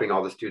was helping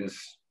all the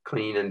students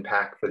clean and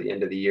pack for the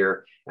end of the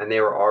year. And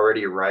they were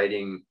already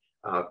writing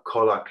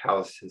Kolak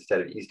House instead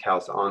of East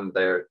House on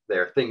their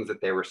things that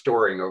they were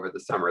storing over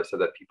the summer, so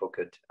that people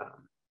could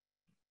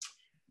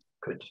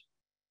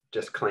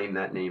just claim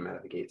that name out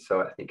of the gate.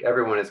 So I think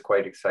everyone is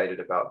quite excited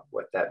about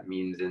what that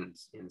means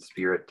in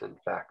spirit and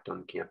fact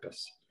on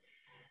campus.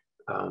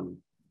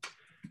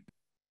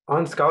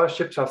 On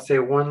scholarships, I'll say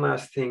one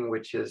last thing,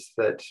 which is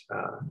that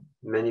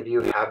many of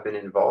you have been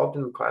involved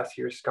in class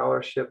year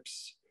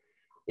scholarships,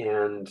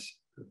 and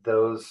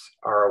those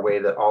are a way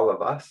that all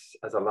of us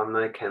as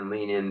alumni can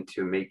lean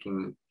into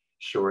making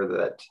sure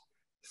that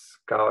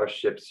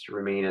scholarships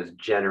remain as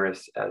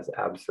generous as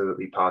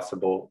absolutely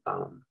possible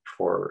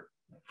for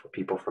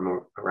people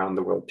from around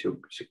the world to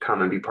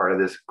come and be part of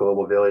this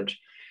global village.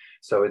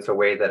 So it's a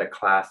way that a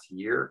class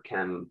year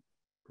can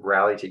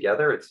rally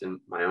together. It's in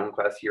my own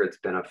class year. It's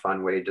been a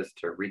fun way just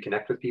to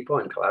reconnect with people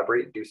and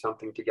collaborate and do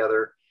something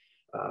together.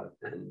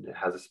 And it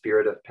has a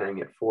spirit of paying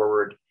it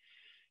forward.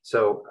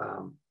 So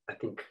I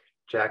think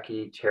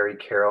Jackie, Terry,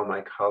 Carol,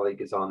 my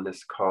colleague, is on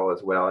this call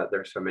as well.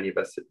 There's so many of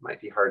us, it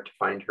might be hard to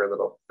find her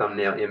little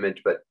thumbnail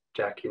image, but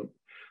Jackie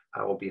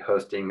will be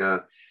hosting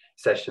a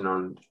session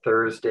on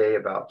Thursday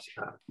about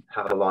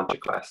how to launch a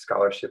class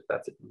scholarship.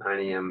 That's at 9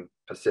 a.m.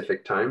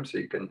 Pacific time, so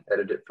you can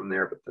edit it from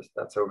there, but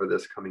that's over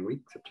this coming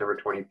week, September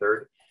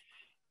 23rd.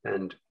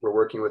 And we're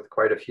working with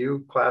quite a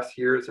few class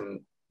years,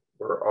 and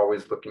we're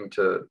always looking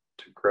to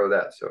grow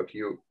that. So if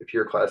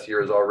your class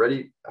year is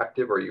already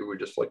active, or you would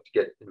just like to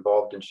get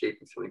involved in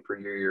shaping something for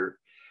your year,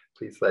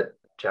 please let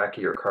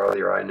Jackie or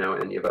Carly or I know,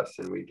 any of us,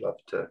 and we'd love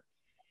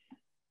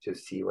to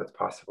see what's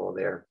possible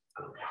there.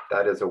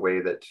 That is a way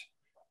that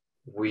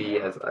we,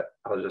 as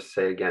I'll just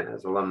say again,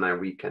 as alumni,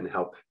 we can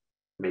help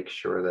make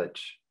sure that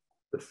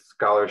the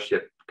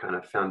scholarship kind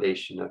of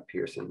foundation of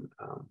Pearson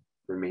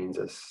remains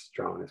as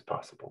strong as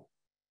possible.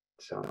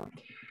 So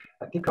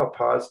I think I'll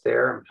pause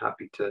there. I'm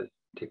happy to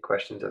take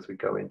questions as we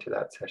go into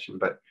that session,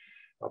 but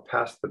I'll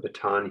pass the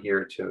baton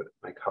here to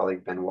my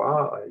colleague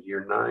Benoit, a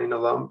year 9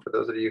 alum. For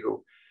those of you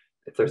who,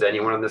 if there's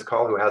anyone on this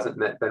call who hasn't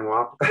met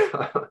Benoit,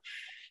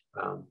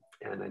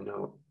 and I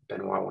know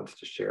Benoit wants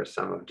to share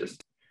some of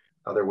just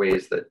other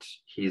ways that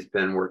he's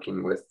been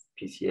working with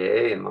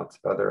PCAA and lots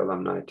of other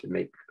alumni to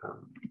make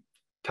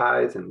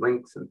ties and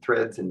links and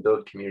threads and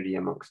build community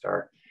amongst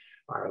our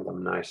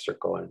alumni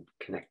circle and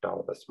connect all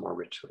of us more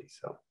richly.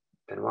 So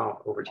Benoit,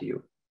 over to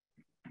you.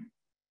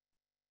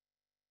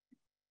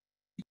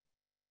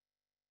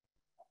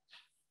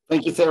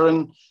 Thank you,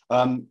 Theron.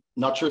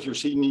 Not sure if you're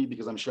seeing me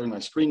because I'm sharing my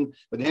screen,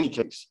 but in any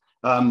case,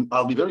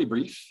 I'll be very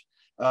brief.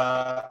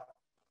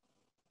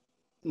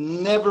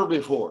 Never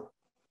before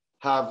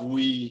have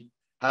we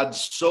had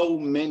so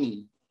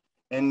many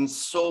and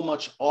so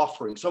much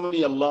offering, so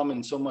many alum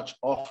and so much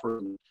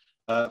offering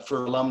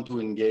for alum to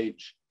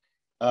engage.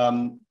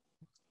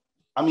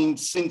 I mean,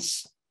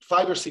 since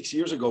 5 or 6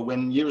 years ago,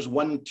 when years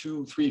 1,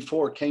 2, 3,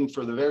 4 came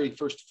for the very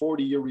first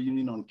 40-year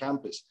reunion on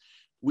campus,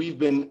 we've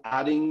been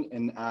adding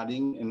and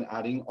adding and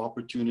adding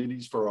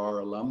opportunities for our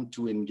alum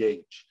to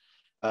engage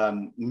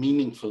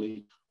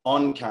meaningfully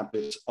on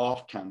campus,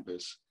 off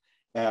campus.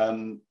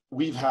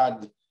 We've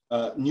had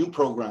new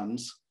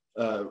programs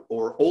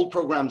or old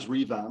programs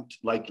revamped,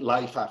 like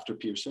Life After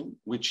Pearson,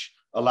 which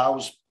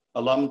allows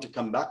alum to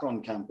come back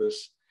on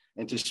campus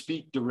and to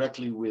speak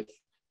directly with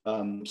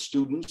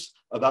students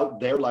about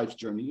their life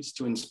journeys,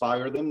 to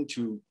inspire them,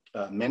 to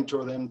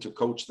mentor them, to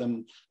coach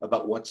them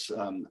about what's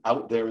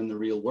out there in the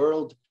real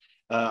world.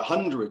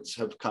 Hundreds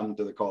have come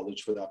to the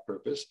college for that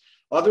purpose.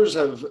 Others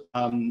have,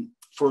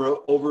 for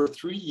over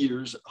 3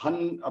 years,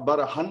 about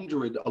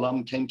 100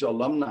 alum came to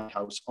Alumni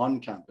House on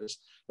campus.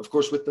 Of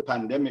course, with the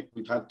pandemic,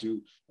 we've had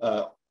to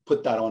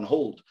put that on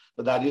hold,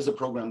 but that is a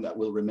program that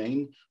will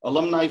remain.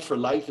 Alumni for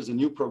Life is a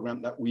new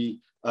program that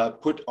we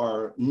put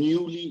our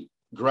newly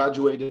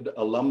graduated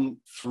alum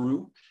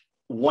through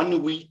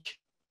 1 week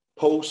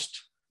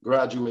post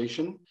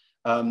graduation,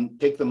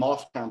 take them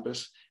off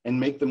campus and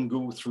make them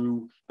go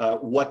through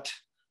what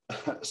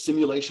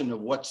simulation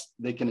of what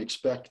they can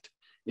expect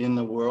in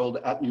the world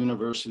at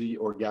university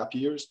or gap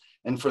years.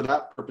 And for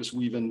that purpose,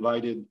 we've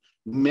invited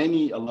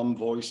many alum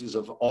voices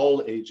of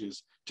all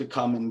ages to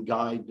come and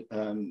guide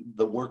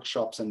the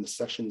workshops and the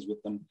sessions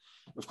with them.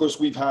 Of course,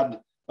 we've had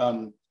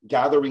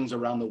gatherings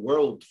around the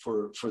world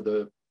for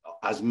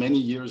as many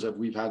years as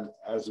we've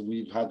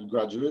had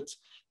graduates,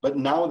 but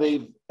now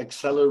they've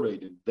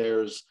accelerated.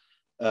 There's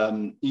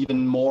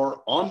even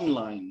more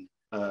online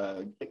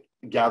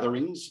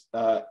gatherings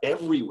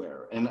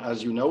everywhere. And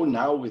as you know,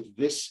 now with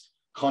this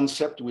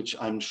concept, which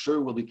I'm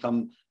sure will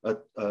become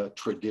a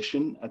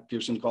tradition at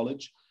Pearson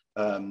College,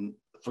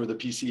 for the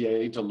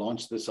PCAA to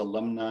launch this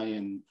alumni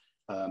and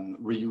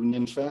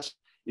reunion fest,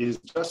 is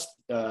just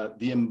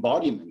the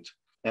embodiment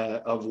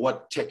of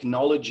what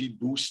technology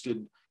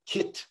boosted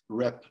kit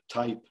rep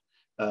type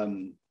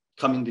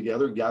coming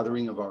together,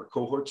 gathering of our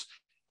cohorts,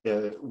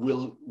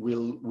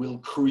 will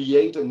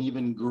create an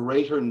even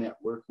greater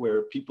network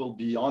where people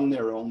beyond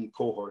their own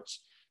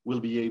cohorts will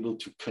be able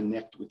to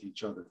connect with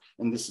each other.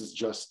 And this is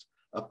just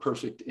a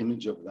perfect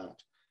image of that.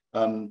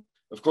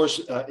 Of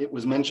course, it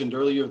was mentioned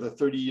earlier, the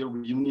 30-year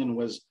reunion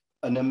was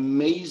an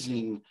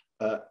amazing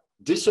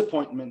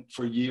disappointment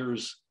for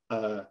years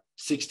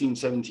 16,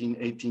 17,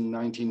 18,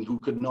 19, who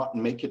could not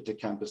make it to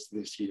campus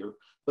this year,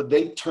 but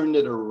they turned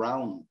it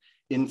around.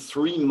 In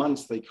 3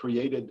 months, they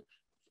created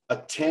a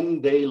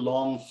 10-day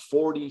long,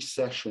 40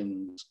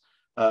 sessions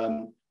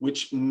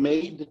which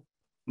made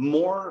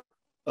more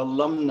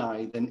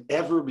alumni than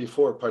ever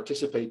before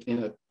participate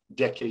in a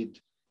decade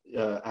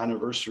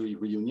anniversary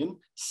reunion.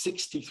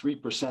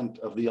 63%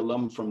 of the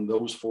alum from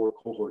those 4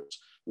 cohorts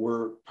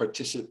were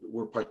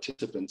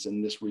participants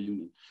in this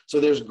reunion. So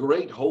there's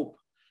great hope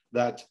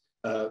that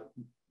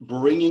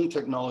bringing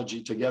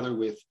technology together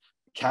with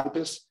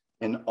campus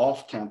and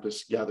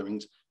off-campus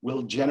gatherings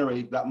will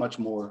generate that much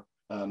more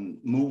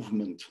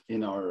movement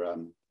in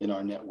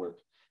our network.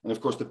 And of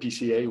course, the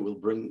PCA will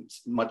bring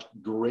much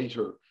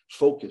greater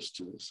focus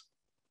to this.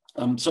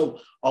 So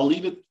I'll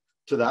leave it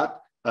to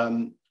that.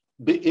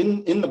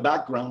 In the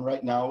background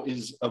right now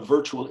is a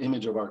virtual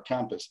image of our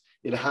campus.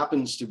 It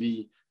happens to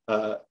be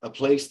a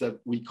place that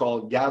we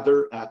call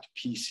Gather at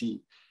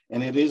PC.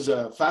 And it is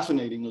a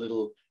fascinating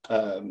little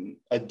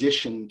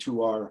addition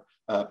to our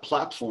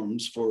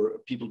platforms for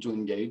people to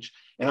engage.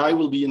 And I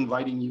will be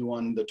inviting you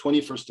on the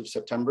 21st of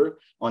September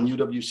on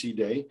UWC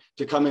Day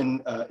to come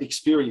and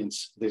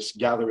experience this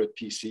Gather at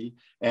PC.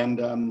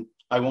 And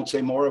I won't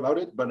say more about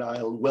it, but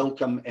I'll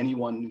welcome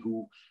anyone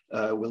who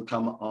will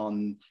come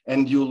on,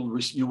 and you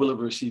will have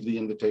received the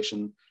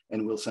invitation,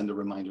 and we'll send a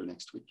reminder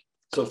next week.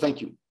 So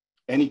thank you.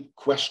 Any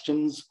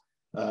questions,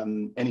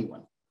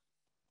 anyone?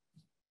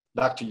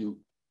 Back to you,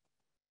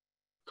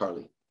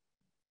 Carly.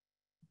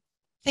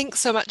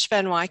 Thanks so much,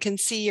 Benoit. I can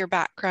see your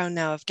background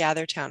now of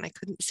GatherTown. I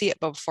couldn't see it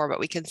before,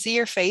 but we can see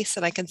your face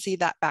and I can see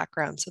that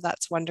background. So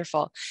that's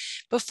wonderful.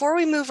 Before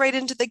we move right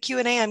into the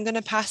Q&A, I'm going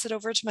to pass it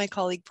over to my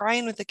colleague,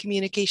 Brian, with the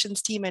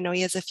communications team. I know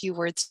he has a few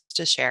words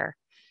to share.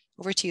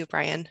 Over to you,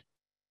 Brian.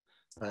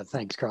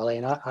 Thanks, Carly.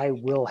 And I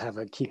will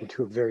keep it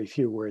to a very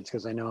few words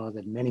because I know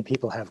that many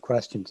people have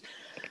questions.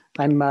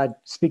 I'm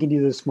speaking to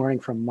you this morning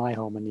from my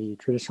home in the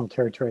traditional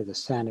territory of the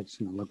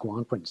Saanich and the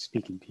Algonquin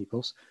speaking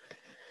peoples.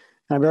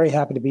 I'm very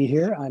happy to be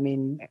here. I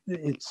mean,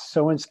 it's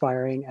so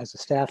inspiring as a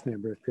staff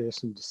member of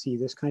Pearson to see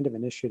this kind of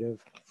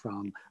initiative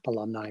from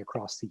alumni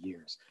across the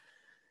years.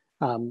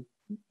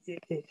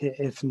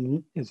 If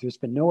there's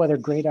been no other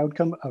great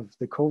outcome of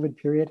the COVID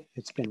period,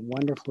 it's been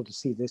wonderful to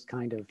see this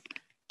kind of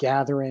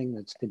gathering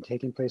that's been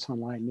taking place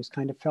online, this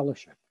kind of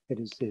fellowship. It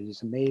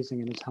is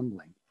amazing and it's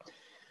humbling.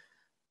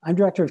 I'm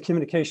Director of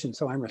Communications,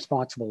 so I'm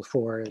responsible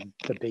for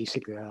the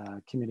basic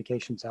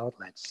communications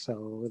outlets.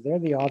 So they're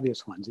the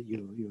obvious ones that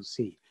you'll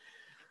see.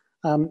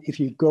 If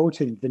you go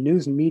to the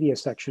news and media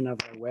section of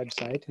our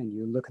website and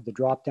you look at the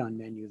drop-down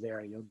menu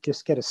there, you'll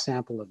just get a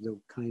sample of the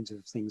kinds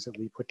of things that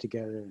we put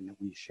together and that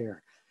we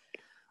share.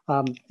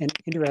 And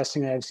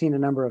interestingly, I've seen a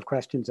number of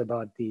questions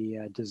about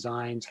the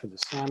designs for the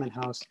Salmon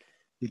House.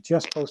 We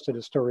just posted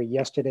a story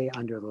yesterday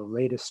under the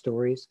latest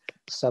stories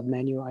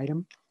submenu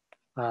item.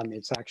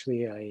 It's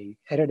actually an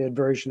edited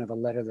version of a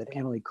letter that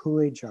Emily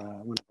Coolidge,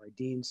 one of our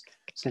deans,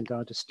 sent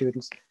out to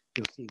students.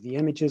 You'll see the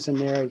images in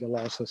there. You'll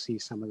also see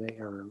some of the,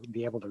 or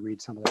be able to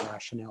read some of the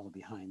rationale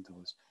behind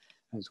those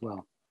as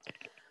well.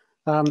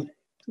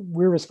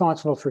 We're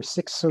responsible for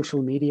 6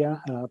 social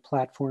media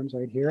platforms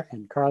right here.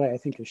 And Carly, I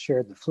think, has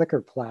shared the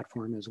Flickr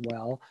platform as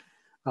well.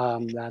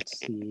 That's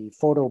the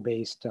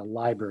photo-based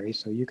library.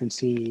 So you can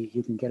see,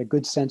 you can get a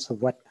good sense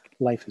of what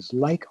life is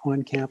like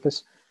on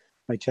campus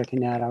by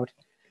checking that out.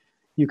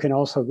 You can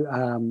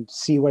also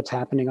see what's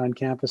happening on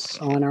campus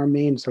on our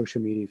main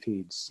social media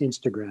feeds,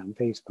 Instagram,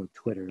 Facebook,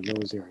 Twitter,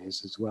 those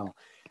areas as well.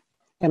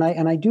 And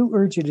I do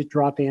urge you to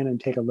drop in and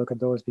take a look at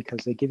those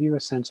because they give you a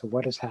sense of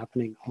what is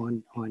happening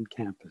on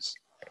campus.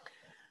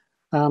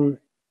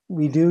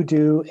 We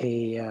do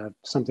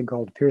something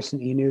called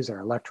Pearson e-News, our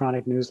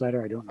electronic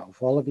newsletter. I don't know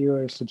if all of you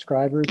are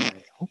subscribers,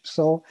 I hope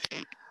so.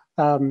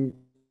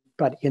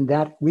 But in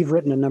that, we've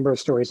written a number of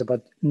stories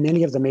about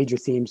many of the major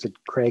themes that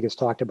Craig has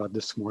talked about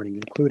this morning,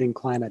 including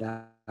climate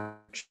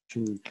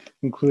action,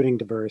 including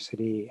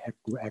diversity,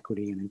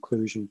 equity, and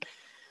inclusion,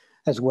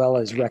 as well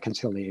as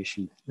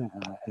reconciliation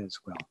as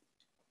well.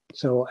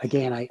 So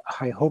again,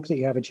 I hope that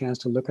you have a chance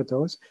to look at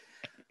those.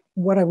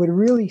 What I would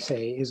really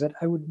say is that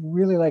I would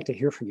really like to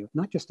hear from you,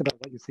 not just about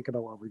what you think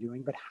about what we're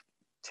doing, but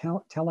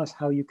tell us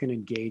how you can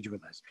engage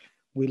with us.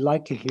 We'd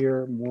like to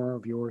hear more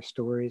of your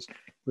stories.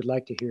 We'd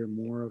like to hear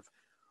more of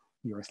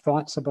your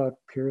thoughts about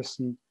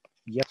Pearson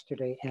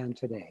yesterday and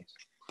today.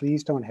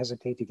 Please don't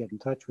hesitate to get in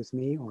touch with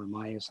me or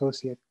my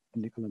associate,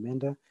 Nicola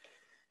Menda,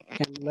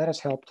 and let us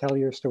help tell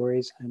your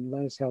stories and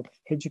let us help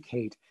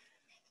educate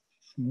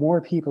more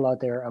people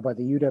out there about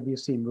the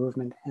UWC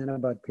movement and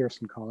about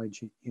Pearson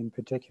College in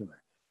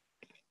particular.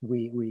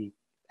 We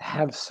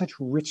have such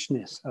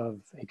richness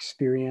of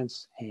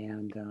experience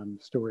and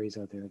stories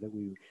out there that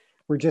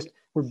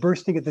we're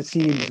bursting at the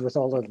seams with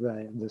all of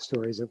the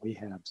stories that we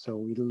have. So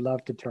we'd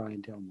love to try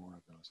and tell more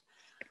of those.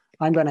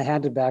 I'm going to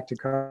hand it back to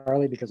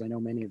Carly because I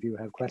know many of you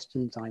have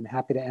questions. I'm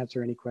happy to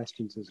answer any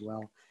questions as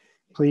well.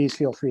 Please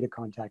feel free to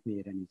contact me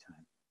at any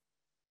time.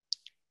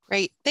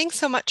 Great. Thanks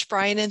so much,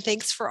 Brian, and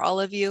thanks for all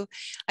of you.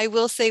 I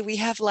will say we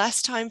have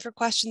less time for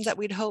questions that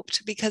we'd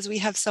hoped because we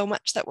have so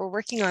much that we're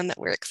working on that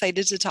we're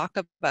excited to talk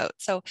about.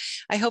 So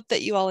I hope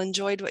that you all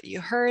enjoyed what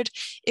you heard.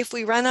 If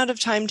we run out of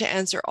time to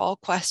answer all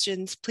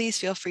questions, please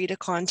feel free to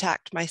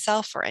contact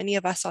myself or any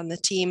of us on the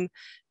team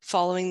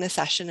following the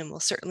session, and we'll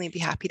certainly be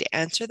happy to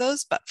answer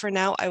those. But for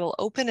now, I will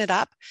open it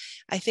up.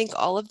 I think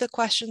all of the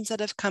questions that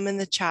have come in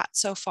the chat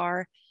so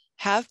far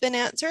have been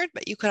answered,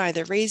 but you can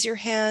either raise your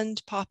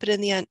hand, pop it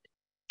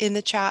in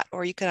the chat,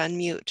 or you can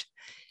unmute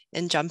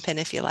and jump in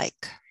if you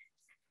like.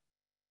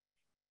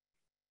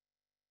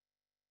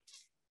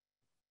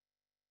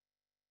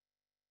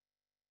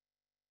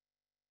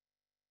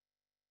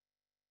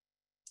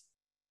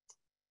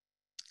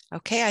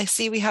 Okay, I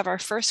see we have our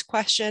first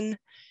question.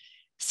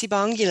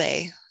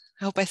 Sibongile, I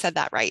hope I said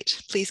that right.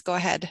 Please go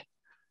ahead.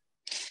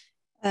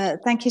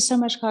 Thank you so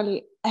much,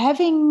 Carly.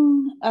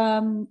 Having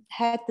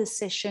had this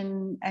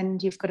session,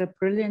 and you've got a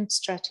brilliant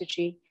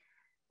strategy,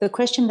 the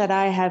question that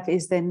I have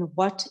is then,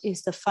 what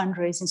is the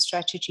fundraising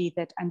strategy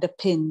that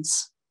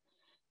underpins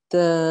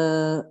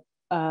the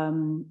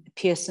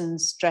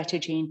Pearson's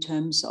strategy in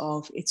terms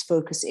of its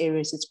focus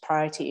areas, its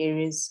priority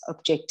areas,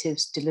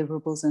 objectives,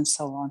 deliverables, and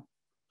so on?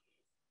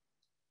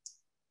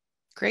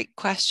 Great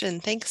question.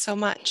 Thanks so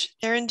much.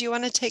 Aaron, do you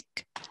want to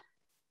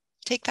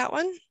take that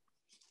one?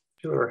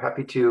 Sure,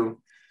 happy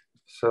to.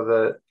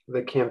 So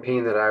the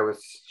campaign that I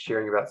was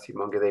sharing about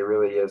Sibongile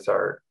really is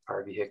our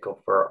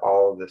vehicle for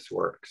all of this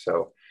work.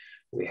 So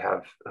we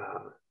have,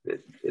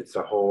 it's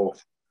a whole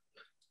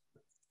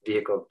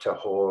vehicle to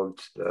hold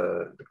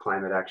the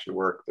climate action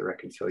work, the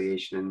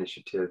reconciliation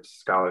initiatives,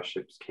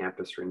 scholarships,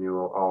 campus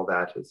renewal, all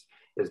that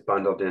is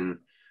bundled in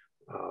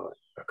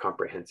a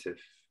comprehensive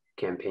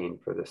campaign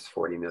for this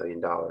 $40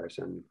 million.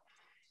 And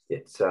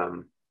it's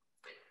the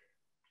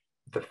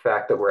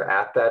fact that we're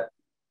at that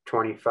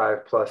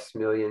 25 plus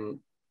million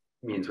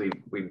means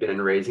we've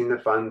been raising the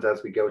funds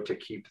as we go to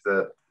keep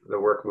the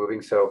work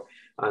moving. So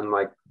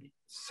unlike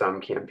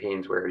some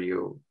campaigns where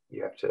you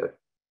have to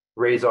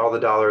raise all the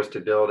dollars to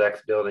build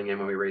X building, and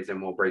when we raise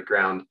them, we'll break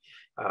ground.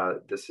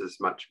 This is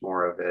much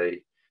more of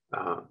a,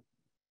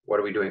 what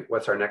are we doing?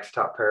 What's our next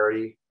top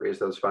priority? Raise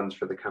those funds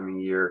for the coming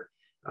year.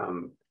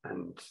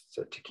 And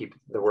so to keep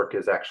the work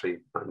is actually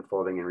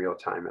unfolding in real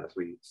time as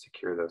we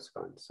secure those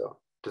funds. So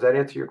does that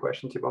answer your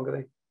question,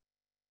 Sibongile?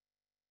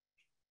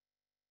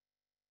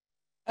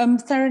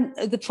 Theron,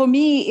 for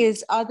me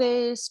are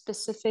there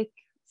specific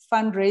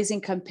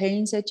fundraising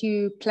campaigns that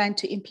you plan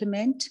to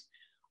implement?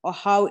 Or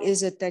how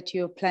is it that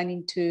you're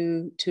planning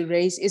to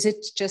raise? Is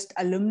it just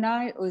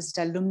alumni, or is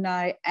it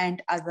alumni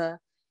and other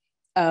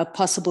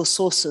possible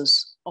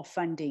sources of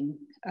funding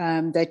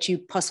that you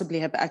possibly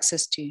have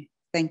access to?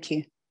 Thank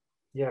you.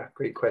 Yeah,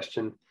 great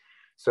question.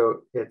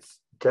 So it's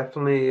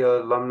definitely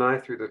alumni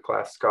through the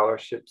class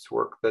scholarships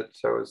work that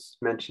I was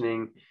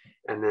mentioning.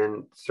 And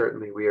then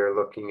certainly we are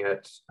looking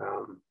at,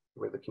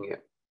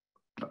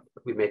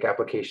 we make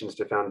applications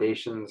to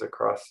foundations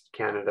across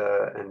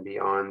Canada and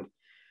beyond.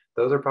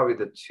 Those are probably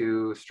the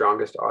two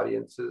strongest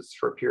audiences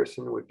for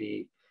Pearson, would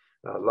be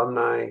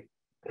alumni,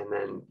 and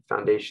then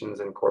foundations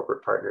and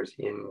corporate partners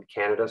in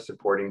Canada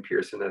supporting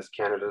Pearson as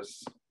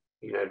Canada's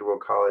United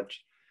World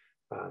College.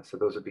 So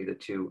those would be the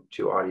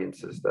two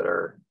audiences that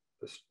are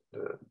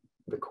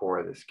the core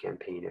of this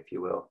campaign, if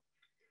you will.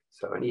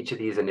 So, and each of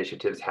these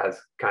initiatives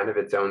has kind of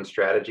its own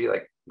strategy.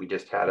 Like we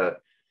just had a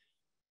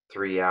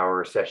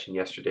 3-hour session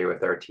yesterday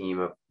with our team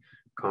of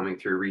combing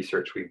through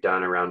research we've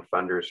done around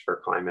funders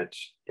for climate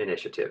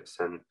initiatives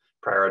and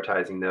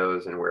prioritizing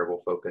those and where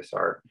we'll focus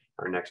our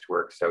next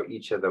work. So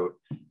each of the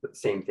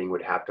same thing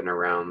would happen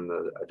around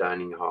a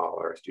dining hall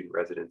or a student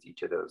residence.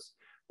 Each of those,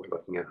 we're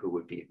looking at who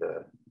would be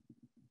the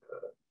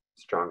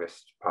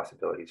strongest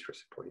possibilities for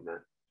supporting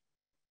that.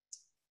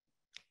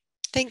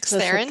 Thanks,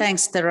 Theron.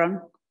 Thanks,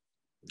 Theron.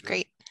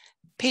 Great.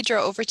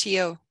 Pedro, over to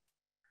you.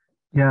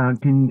 Yeah,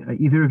 can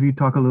either of you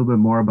talk a little bit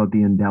more about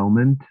the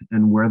endowment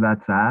and where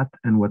that's at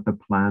and what the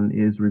plan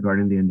is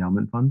regarding the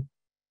endowment fund?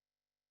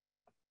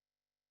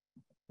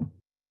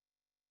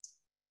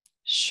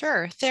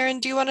 Sure. Theron,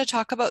 do you want to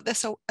talk about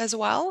this as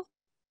well?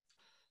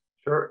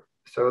 Sure.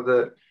 So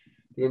the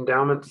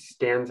endowment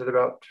stands at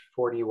about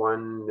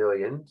 41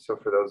 million. So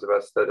for those of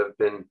us that have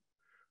been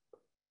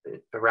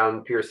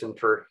around Pearson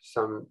for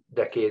some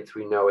decades,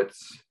 we know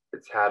it's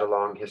had a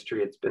long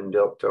history. It's been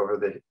built over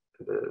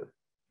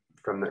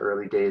from the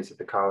early days at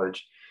the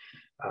college.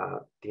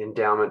 The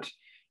endowment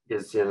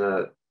is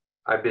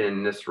I've been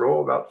in this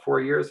role about 4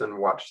 years and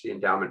watched the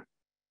endowment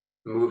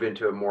move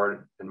into a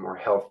more and more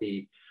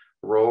healthy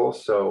role.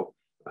 So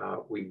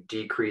we've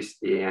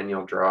decreased the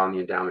annual draw on the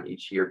endowment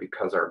each year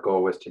because our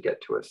goal was to get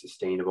to a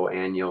sustainable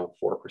annual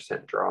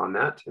 4% draw on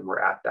that. And we're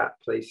at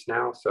that place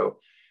now. So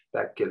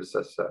that gives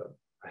us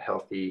a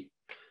healthy,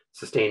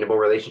 sustainable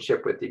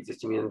relationship with the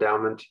existing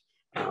endowment.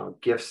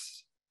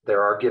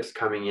 There are gifts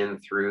coming in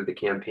through the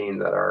campaign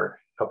that are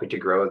helping to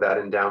grow that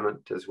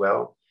endowment as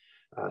well.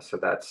 So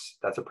that's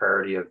a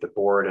priority of the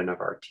board and of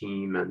our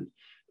team, and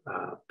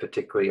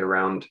particularly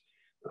around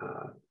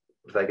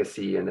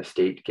legacy and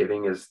estate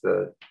giving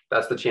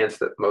that's the chance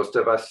that most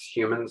of us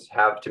humans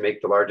have to make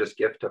the largest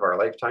gift of our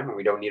lifetime when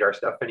we don't need our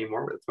stuff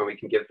anymore. That's when we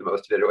can give the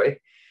most of it away.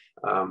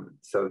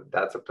 So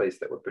that's a place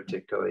that we're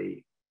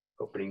particularly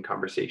opening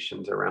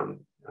conversations around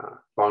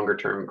longer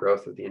term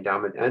growth of the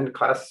endowment, and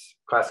class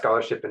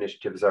scholarship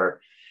initiatives are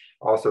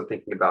also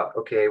thinking about,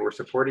 okay, we're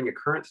supporting a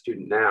current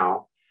student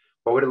now.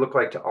 What would it look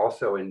like to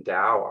also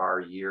endow our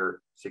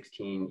year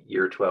 16,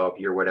 year 12,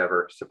 year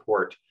whatever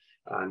support?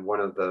 And one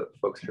of the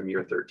folks from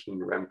year 13,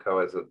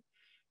 Remco,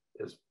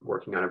 is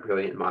working on a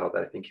brilliant model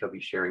that I think he'll be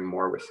sharing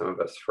more with some of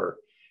us for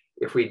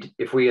if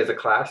we as a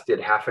class did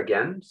half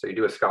again. So you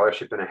do a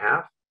scholarship and a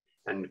half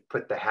and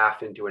put the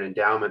half into an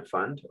endowment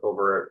fund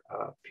over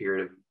a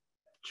period of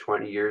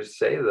 20 years,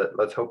 say that,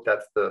 let's hope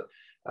that's that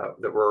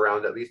we're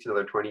around at least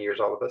another 20 years,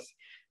 all of us,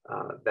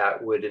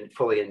 that would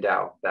fully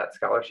endow that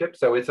scholarship.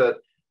 So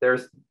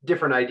there's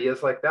different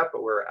ideas like that,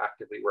 but we're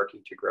actively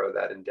working to grow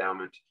that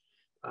endowment.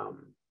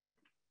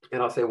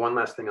 And I'll say one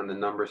last thing on the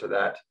numbers of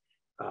that.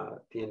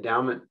 The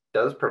endowment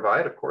does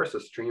provide, of course, a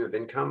stream of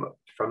income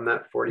from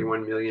that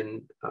 41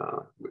 million.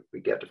 We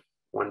get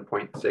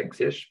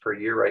 1.6-ish per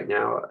year right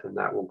now, and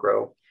that will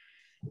grow.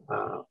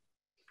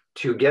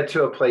 To get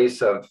to a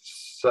place of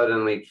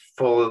suddenly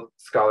full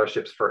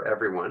scholarships for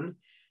everyone,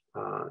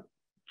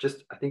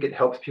 I think it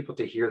helps people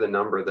to hear the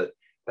number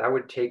that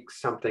would take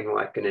something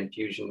like an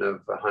infusion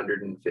of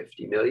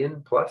 150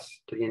 million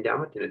plus to the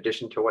endowment in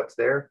addition to what's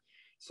there.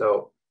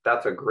 So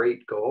that's a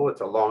great goal.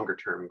 It's a longer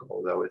term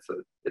goal, though.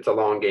 It's a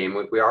long game.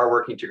 We are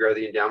working to grow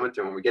the endowment,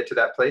 and when we get to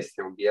that place,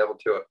 then we'll be able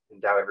to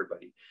endow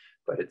everybody.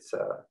 But it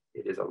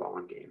is a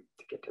long game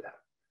to get to that.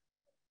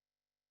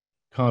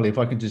 Carly, if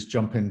I can just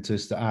jump in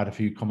just to add a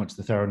few comments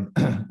to Theron.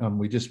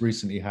 We just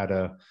recently had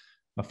a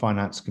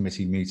finance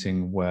committee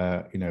meeting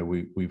where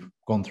we've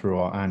gone through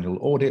our annual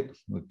audit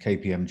with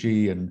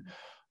KPMG, and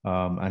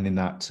in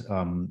that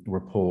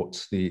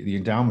report, the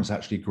endowment's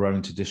actually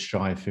grown to just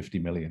shy of 50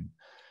 million.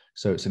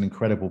 So it's an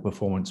incredible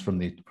performance from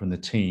the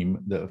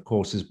team. That, of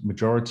course, is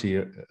majority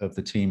of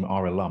the team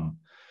are alum.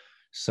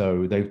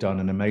 So they've done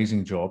an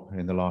amazing job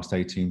in the last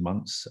 18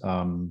 months.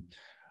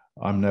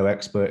 I'm no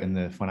expert in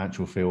the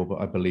financial field,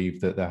 but I believe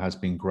that there has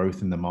been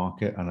growth in the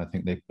market, and I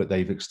think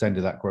they've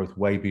extended that growth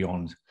way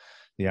beyond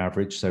the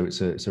average. So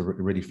it's a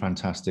really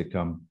fantastic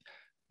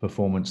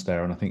performance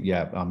there. And I think,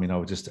 I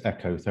would just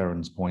echo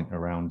Theron's point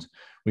around,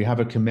 we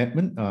have a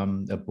commitment,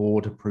 a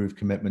board approved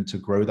commitment to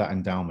grow that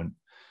endowment.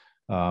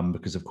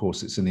 Because of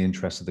course it's in the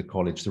interest of the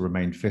college to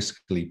remain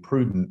fiscally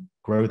prudent,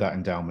 grow that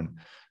endowment,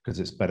 because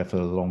it's better for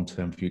the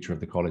long-term future of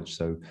the college.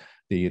 So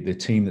the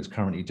team that's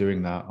currently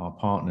doing that, our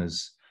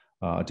partners,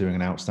 are doing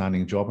an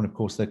outstanding job, and of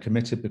course they're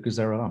committed because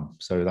they're alum.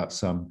 So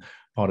that's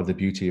part of the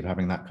beauty of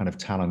having that kind of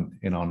talent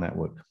in our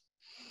network.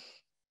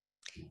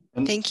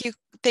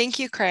 Thank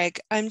you, Craig.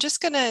 I'm just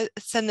going to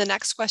send the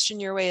next question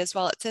your way as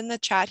well. It's in the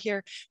chat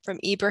here from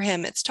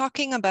Ibrahim. It's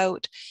talking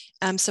about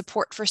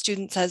support for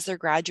students as they're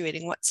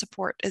graduating. What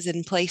support is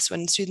in place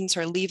when students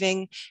are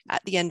leaving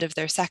at the end of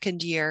their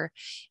second year?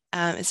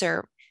 What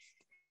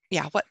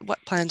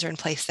plans are in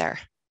place there?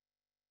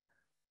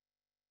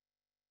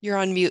 You're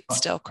on mute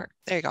still.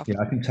 There you go. Yeah,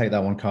 I can take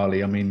that one,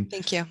 Carly. I mean,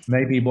 thank you.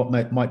 Maybe what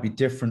might be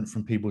different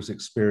from people's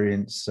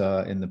experience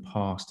in the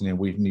past,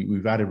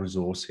 we've added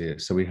resource here.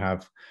 So we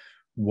have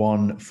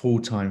one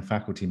full-time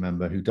faculty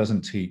member who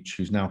doesn't teach,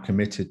 who's now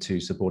committed to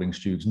supporting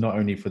students, not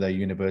only for their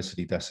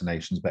university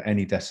destinations, but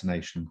any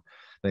destination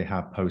they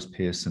have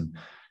post-Pearson.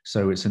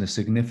 So it's a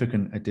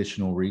significant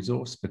additional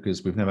resource,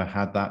 because we've never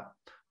had that,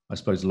 I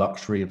suppose,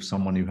 luxury of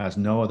someone who has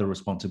no other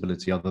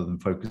responsibility other than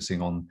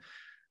focusing on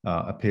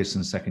a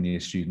Pearson second year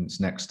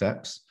student's next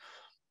steps.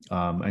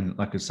 And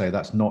like I say,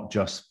 that's not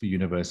just for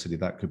university,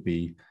 that could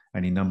be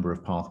any number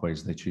of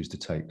pathways they choose to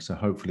take. So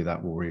hopefully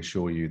that will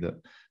reassure you that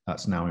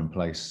that's now in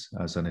place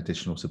as an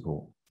additional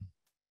support.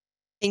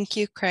 Thank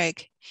you,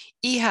 Craig.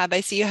 Ehab,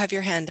 I see you have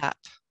your hand up.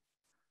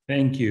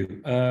 Thank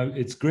you.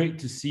 It's great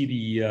to see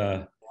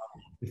the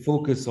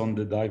focus on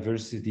the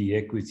diversity,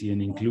 equity,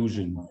 and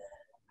inclusion.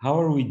 How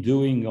are we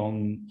doing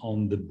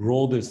on the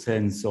broader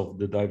sense of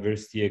the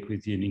diversity,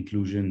 equity, and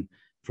inclusion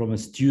from a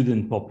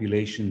student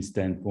population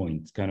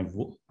standpoint? Kind of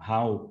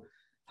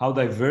how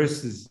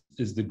diverse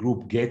is the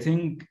group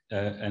getting,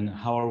 and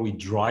how are we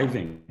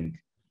driving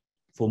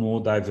for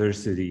more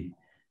diversity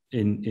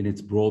in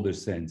its broader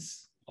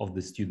sense of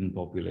the student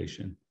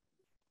population?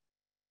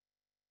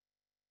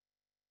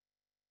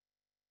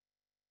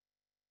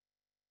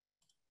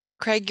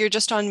 Craig, you're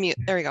just on mute.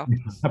 There we go.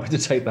 Happy to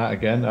take that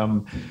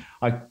again.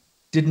 I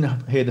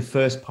didn't hear the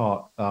first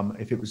part.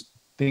 If it was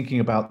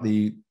thinking about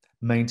the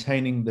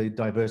maintaining the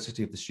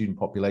diversity of the student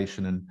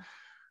population,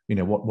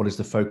 and what is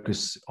the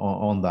focus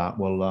on that?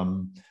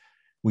 Well,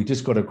 we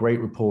just got a great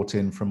report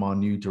in from our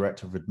new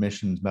director of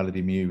admissions,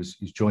 Melody Muse,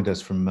 who's joined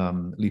us from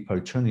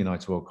Lipo Chun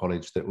United World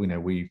College. That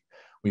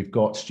we've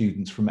got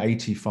students from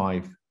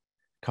 85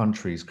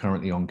 countries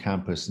currently on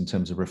campus in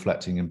terms of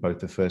reflecting in both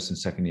the first and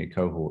second year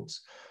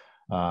cohorts,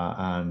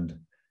 and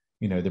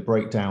the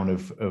breakdown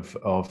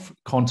of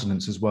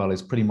continents as well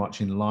is pretty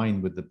much in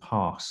line with the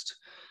past.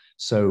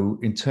 So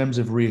in terms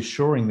of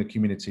reassuring the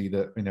community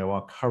that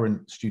our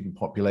current student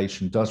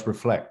population does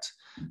reflect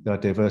the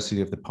diversity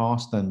of the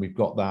past, then we've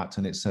got that,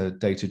 and it's a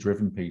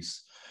data-driven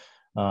piece.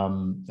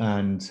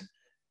 And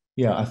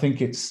yeah, I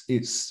think it's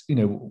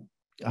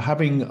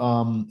having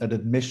an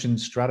admission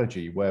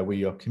strategy where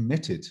we are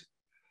committed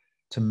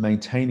to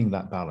maintaining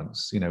that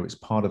balance. It's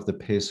part of the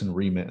Pearson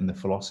remit and the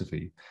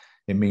philosophy.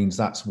 It means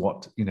that's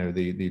what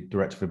the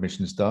director of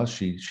admissions does.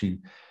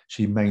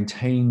 She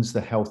maintains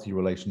the healthy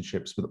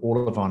relationships with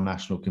all of our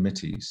national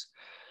committees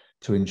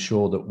to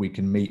ensure that we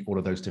can meet all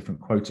of those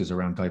different quotas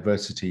around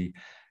diversity,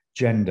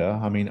 gender.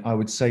 I mean, I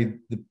would say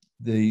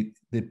the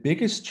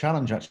biggest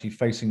challenge actually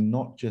facing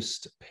not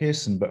just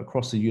Pearson, but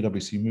across the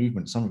UWC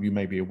movement, some of you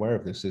may be aware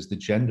of this, is the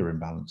gender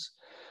imbalance.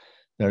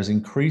 There's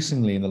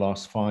increasingly in the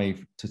last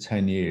 5 to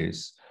 10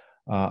 years,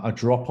 a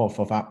drop-off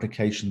of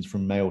applications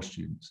from male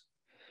students.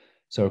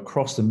 So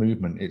across the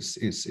movement, it's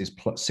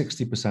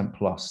 60%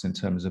 plus in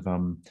terms of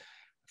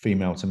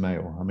female to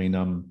male. I mean,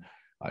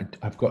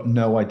 I've got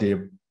no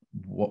idea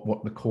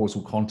what the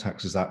causal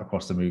context is that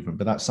across the movement,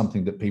 but that's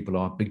something that people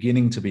are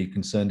beginning to be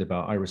concerned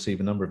about. I receive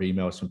a number of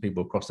emails from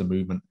people across the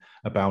movement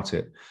about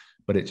it,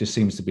 but it just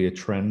seems to be a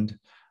trend.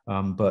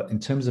 But in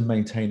terms of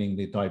maintaining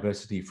the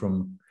diversity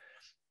from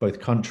both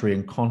country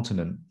and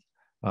continent,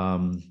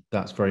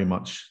 that's very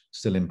much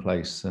still in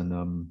place.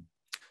 And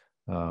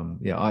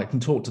yeah, I can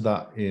talk to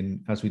that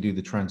as we do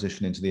the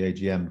transition into the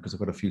AGM, because I've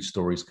got a few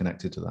stories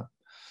connected to that.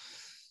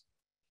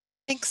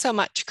 Thanks so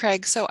much,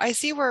 Craig. So I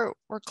see we're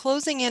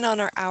closing in on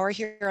our hour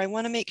here. I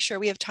want to make sure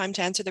we have time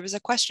to answer. There was a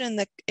question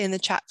in the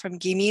chat from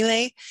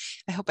Gimile.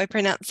 I hope I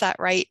pronounced that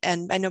right.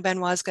 And I know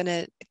Benoit is going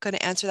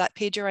to answer that.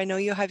 Pedro, I know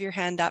you have your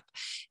hand up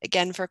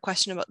again for a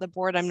question about the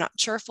board. I'm not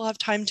sure if we'll have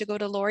time to go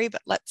to Lori,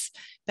 but let's,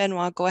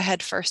 Benoit, go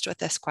ahead first with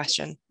this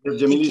question.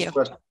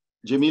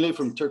 Jamile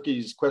from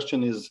Turkey's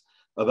question is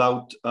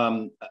about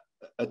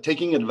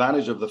taking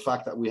advantage of the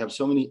fact that we have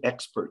so many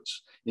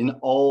experts in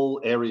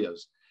all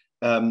areas,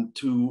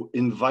 to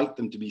invite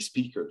them to be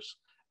speakers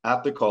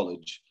at the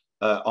college,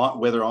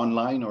 whether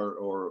online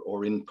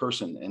or in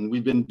person. And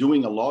we've been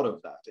doing a lot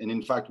of that. And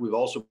in fact, we've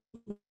also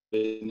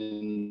been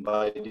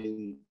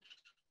inviting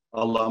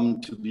alum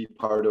to be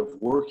part of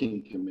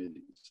working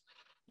committees.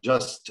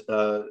 Just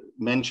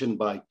mentioned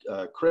by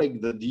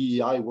Craig, the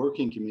DEI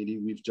working committee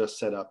we've just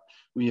set up.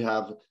 We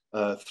have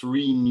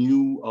 3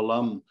 new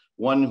alum,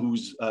 one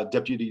who's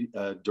deputy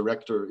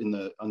director in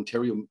the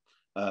Ontario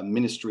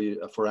Ministry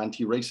for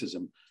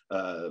Anti-Racism,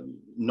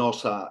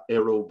 Nosa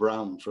Ero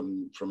Brown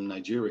from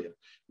Nigeria.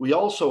 We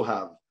also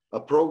have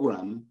a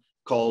program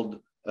called,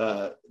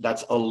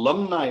 that's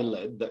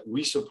alumni-led, that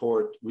we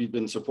support, we've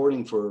been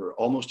supporting for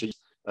almost a year,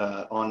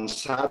 on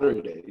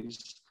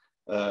Saturdays,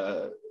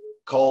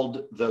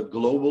 called the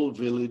Global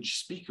Village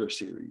Speaker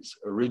Series,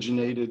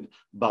 originated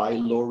by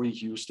Laurie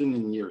Houston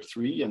in year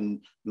 3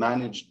 and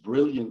managed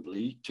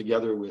brilliantly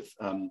together with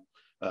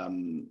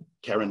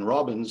Karen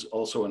Robbins,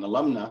 also an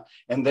alumna,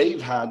 and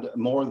they've had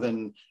more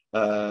than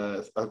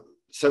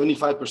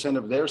 75%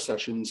 of their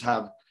sessions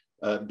have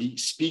be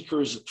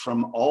speakers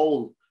from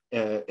all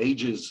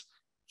ages,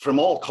 from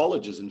all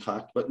colleges, in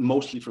fact, but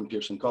mostly from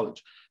Pearson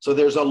College. So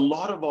there's a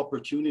lot of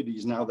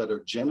opportunities now that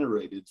are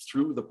generated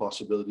through the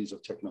possibilities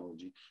of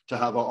technology to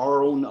have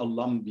our own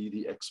alum be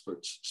the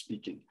experts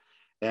speaking.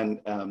 And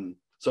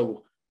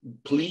so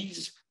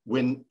please,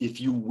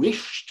 if you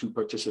wish to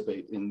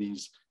participate in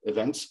these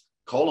events,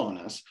 call on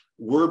us.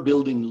 We're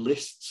building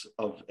lists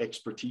of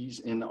expertise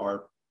in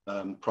our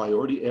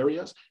priority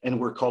areas, and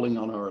we're calling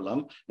on our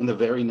alum. And the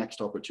very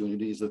next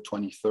opportunity is the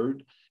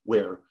 23rd,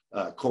 where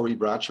Corey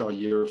Bradshaw,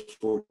 year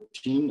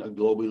 14, a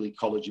global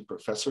ecology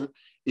professor,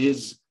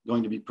 is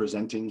going to be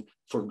presenting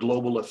for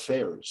Global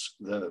Affairs,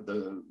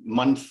 the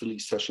monthly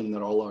session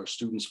that all our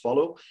students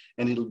follow,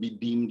 and it'll be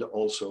beamed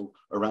also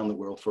around the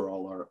world for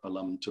all our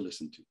alum to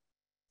listen to.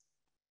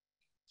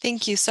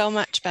 Thank you so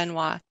much,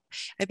 Benoit.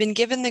 I've been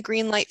given the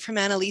green light from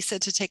Annalisa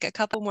to take a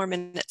couple more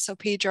minutes. So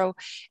Pedro,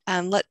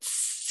 let's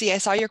see, I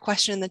saw your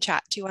question in the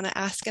chat. Do you want to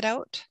ask it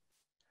out?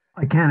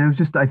 I can. It was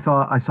just, I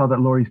saw that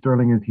Laurie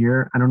Sterling is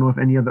here. I don't know if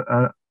any of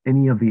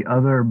the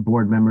other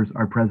board members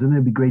are present.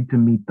 It'd be great to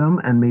meet them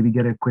and maybe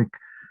get a quick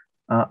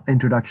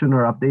introduction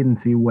or update and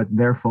see what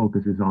their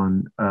focus is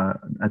on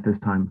at this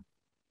time,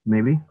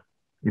 maybe,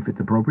 if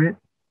it's appropriate.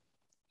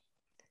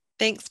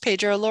 Thanks,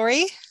 Pedro.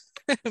 Laurie?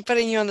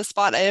 Putting you on the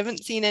spot. I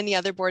haven't seen any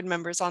other board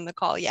members on the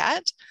call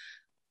yet.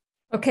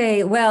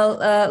 Okay, well,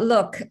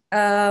 look,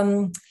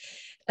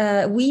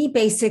 we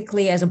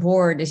basically as a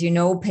board, as you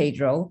know,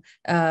 Pedro,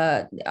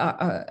 are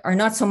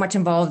not so much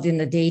involved in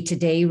the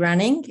day-to-day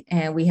running.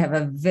 And we have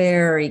a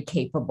very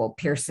capable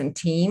Pearson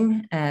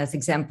team, as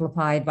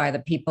exemplified by the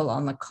people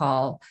on the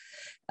call,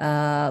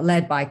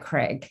 led by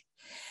Craig.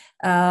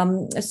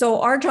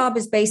 So our job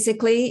is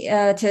basically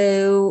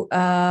to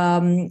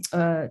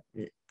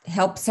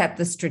help set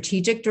the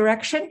strategic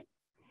direction.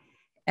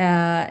 You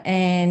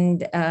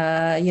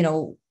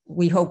know,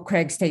 we hope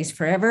Craig stays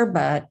forever,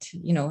 but,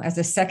 you know, as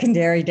a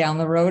secondary down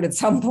the road at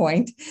some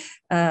point,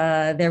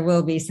 there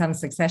will be some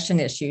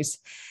succession issues.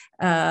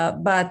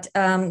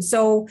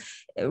 So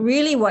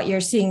really what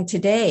you're seeing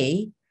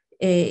today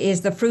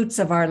is the fruits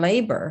of our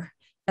labor,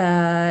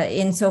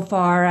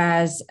 insofar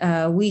as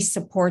we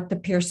support the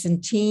Pearson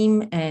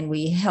team and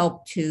we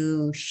help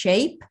to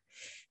shape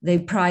the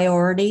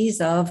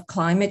priorities of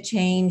climate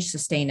change,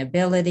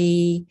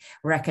 sustainability,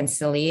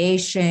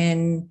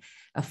 reconciliation,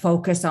 a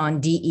focus on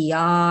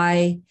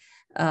DEI,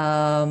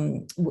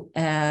 and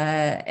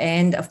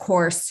of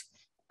course,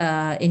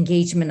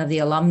 engagement of the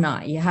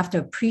alumni. You have to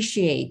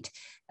appreciate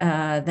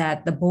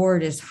that the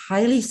board is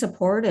highly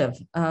supportive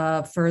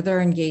of further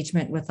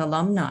engagement with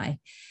alumni.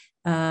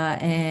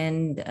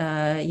 Thanks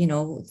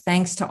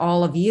to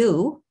all of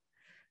you,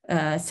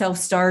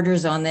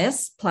 self-starters on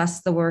this,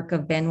 plus the work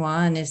of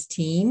Benoit and his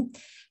team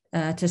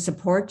to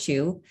support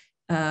you.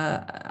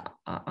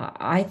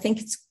 I think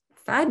it's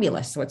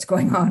fabulous what's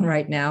going on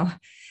right now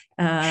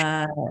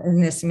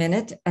in this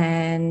minute,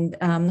 and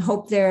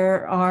hope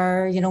there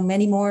are,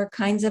 many more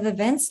kinds of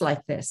events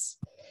like this.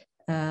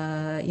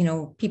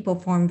 People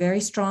form very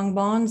strong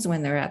bonds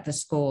when they're at the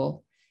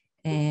school,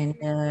 and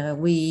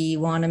we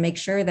want to make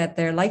sure that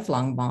they're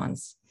lifelong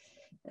bonds.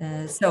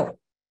 So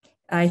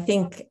I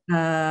think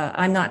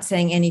I'm not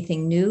saying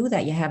anything new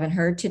that you haven't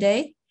heard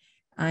today.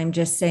 I'm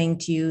just saying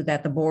to you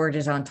that the board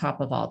is on top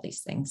of all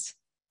these things.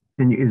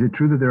 Is it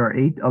true that there are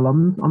 8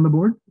 alums on the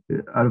board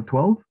out of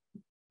 12?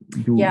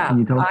 Can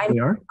you tell us who they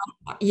are?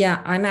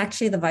 Yeah, I'm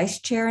actually the vice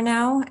chair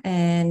now,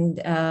 and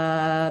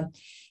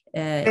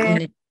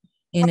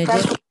in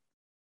addition.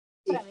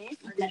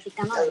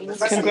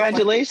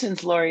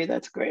 Congratulations, Lori.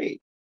 That's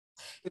great.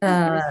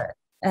 There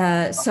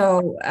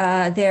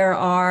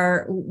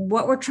are,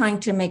 what we're trying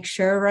to make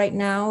sure right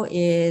now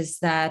is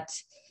that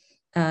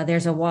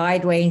there's a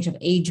wide range of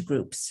age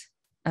groups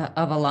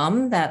of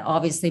alum that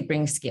obviously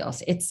bring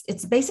skills.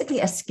 It's basically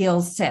a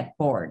skill set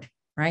board,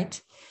 right?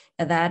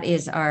 That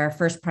is our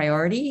first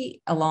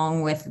priority,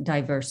 along with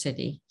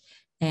diversity.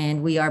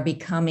 And we are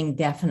becoming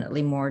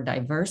definitely more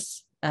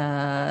diverse,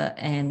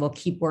 and we'll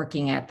keep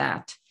working at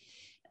that.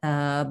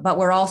 But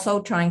we're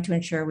also trying to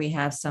ensure we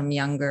have some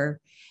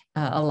younger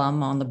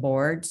alum on the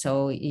board.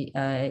 So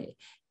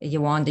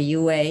Yawanda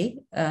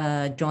Yue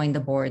joined the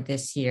board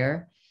this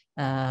year,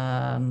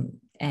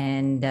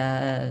 and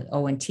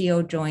Owen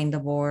Teo joined the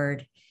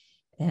board,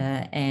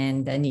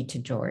 and Anita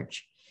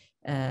George.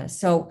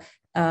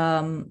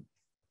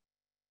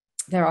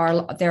 There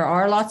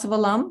are lots of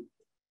alum,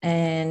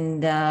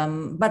 and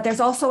but there's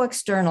also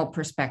external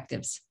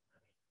perspectives,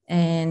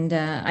 and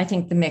I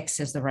think the mix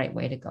is the right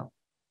way to go.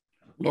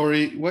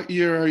 Lori, what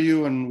year are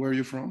you and where are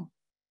you from?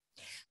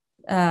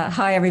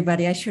 Hi,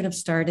 everybody. I should have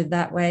started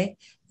that way.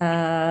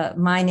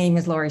 My name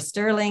is Lori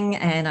Sterling,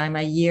 and I'm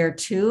a year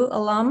 2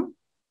 alum,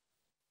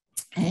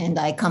 and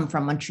I come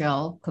from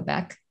Montreal,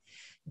 Quebec.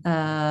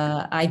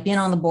 I've been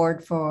on the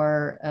board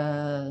for,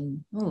 I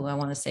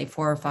want to say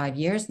 4 or 5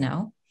 years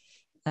now.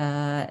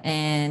 I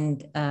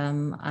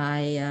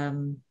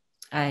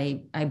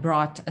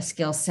brought a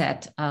skill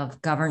set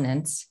of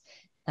governance,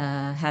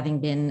 having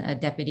been a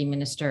Deputy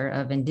Minister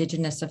of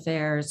Indigenous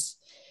Affairs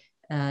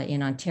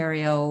in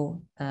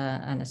Ontario,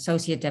 an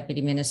Associate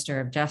Deputy Minister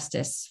of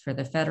Justice for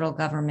the federal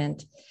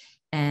government,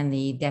 and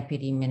the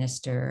Deputy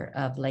Minister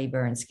of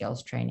Labor and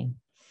Skills Training.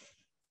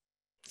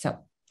 So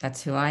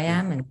that's who I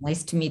am, and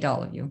nice to meet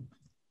all of you.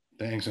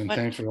 Thanks, and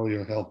thanks for all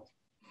your help.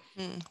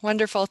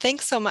 Wonderful.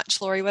 Thanks so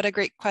much, Lori. What a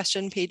great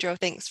question, Pedro.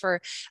 Thanks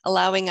for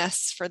allowing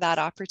us for that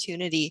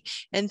opportunity.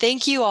 And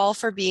thank you all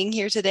for being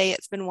here today.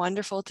 It's been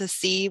wonderful to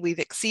see. We've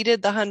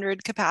exceeded the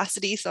 100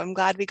 capacity, so I'm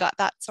glad we got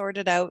that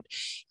sorted out.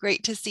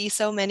 Great to see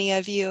so many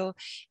of you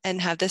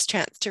and have this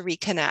chance to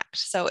reconnect.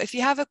 So if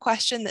you have a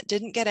question that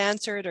didn't get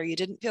answered or you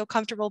didn't feel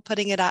comfortable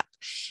putting it up,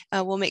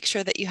 we'll make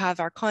sure that you have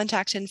our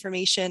contact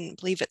information. I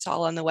believe it's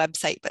all on the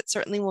website, but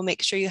certainly we'll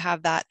make sure you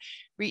have that.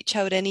 Reach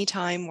out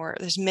anytime, where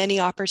there's many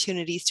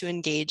opportunities to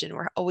engage, and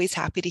we're always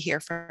happy to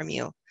hear from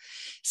you.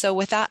 So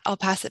with that, I'll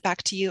pass it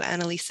back to you,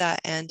 Annalisa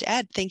and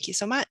Ed. Thank you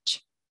so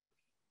much.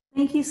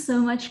 Thank you so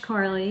much,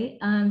 Carly.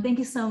 Thank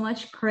you so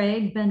much,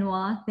 Craig,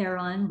 Benoit,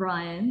 Theron,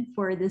 Brian,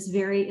 for this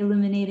very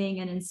illuminating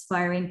and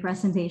inspiring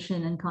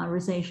presentation and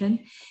conversation.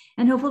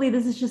 And hopefully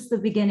this is just the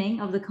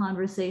beginning of the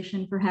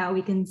conversation for how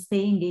we can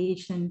stay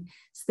engaged and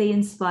stay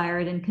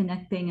inspired and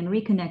connecting and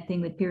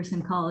reconnecting with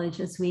Pearson College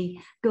as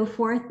we go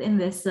forth in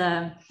this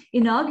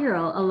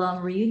inaugural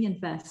Alum Reunion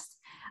Fest.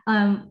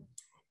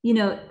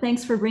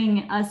 Thanks for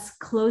bringing us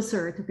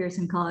closer to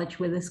Pearson College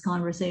with this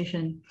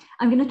conversation.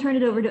 I'm going to turn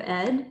it over to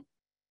Ed.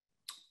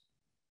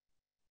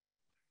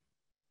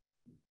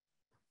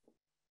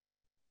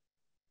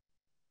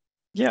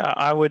 Yeah,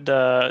 I would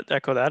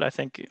echo that. I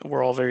think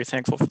we're all very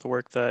thankful for the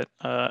work that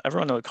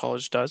everyone at the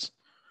college does.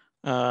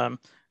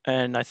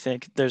 And I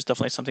think there's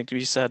definitely something to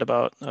be said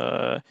about,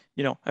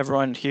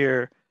 everyone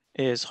here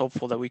is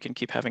hopeful that we can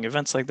keep having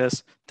events like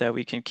this, that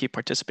we can keep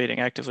participating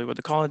actively with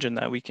the college, and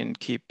that we can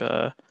keep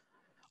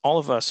all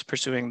of us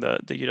pursuing the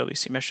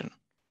UWC mission.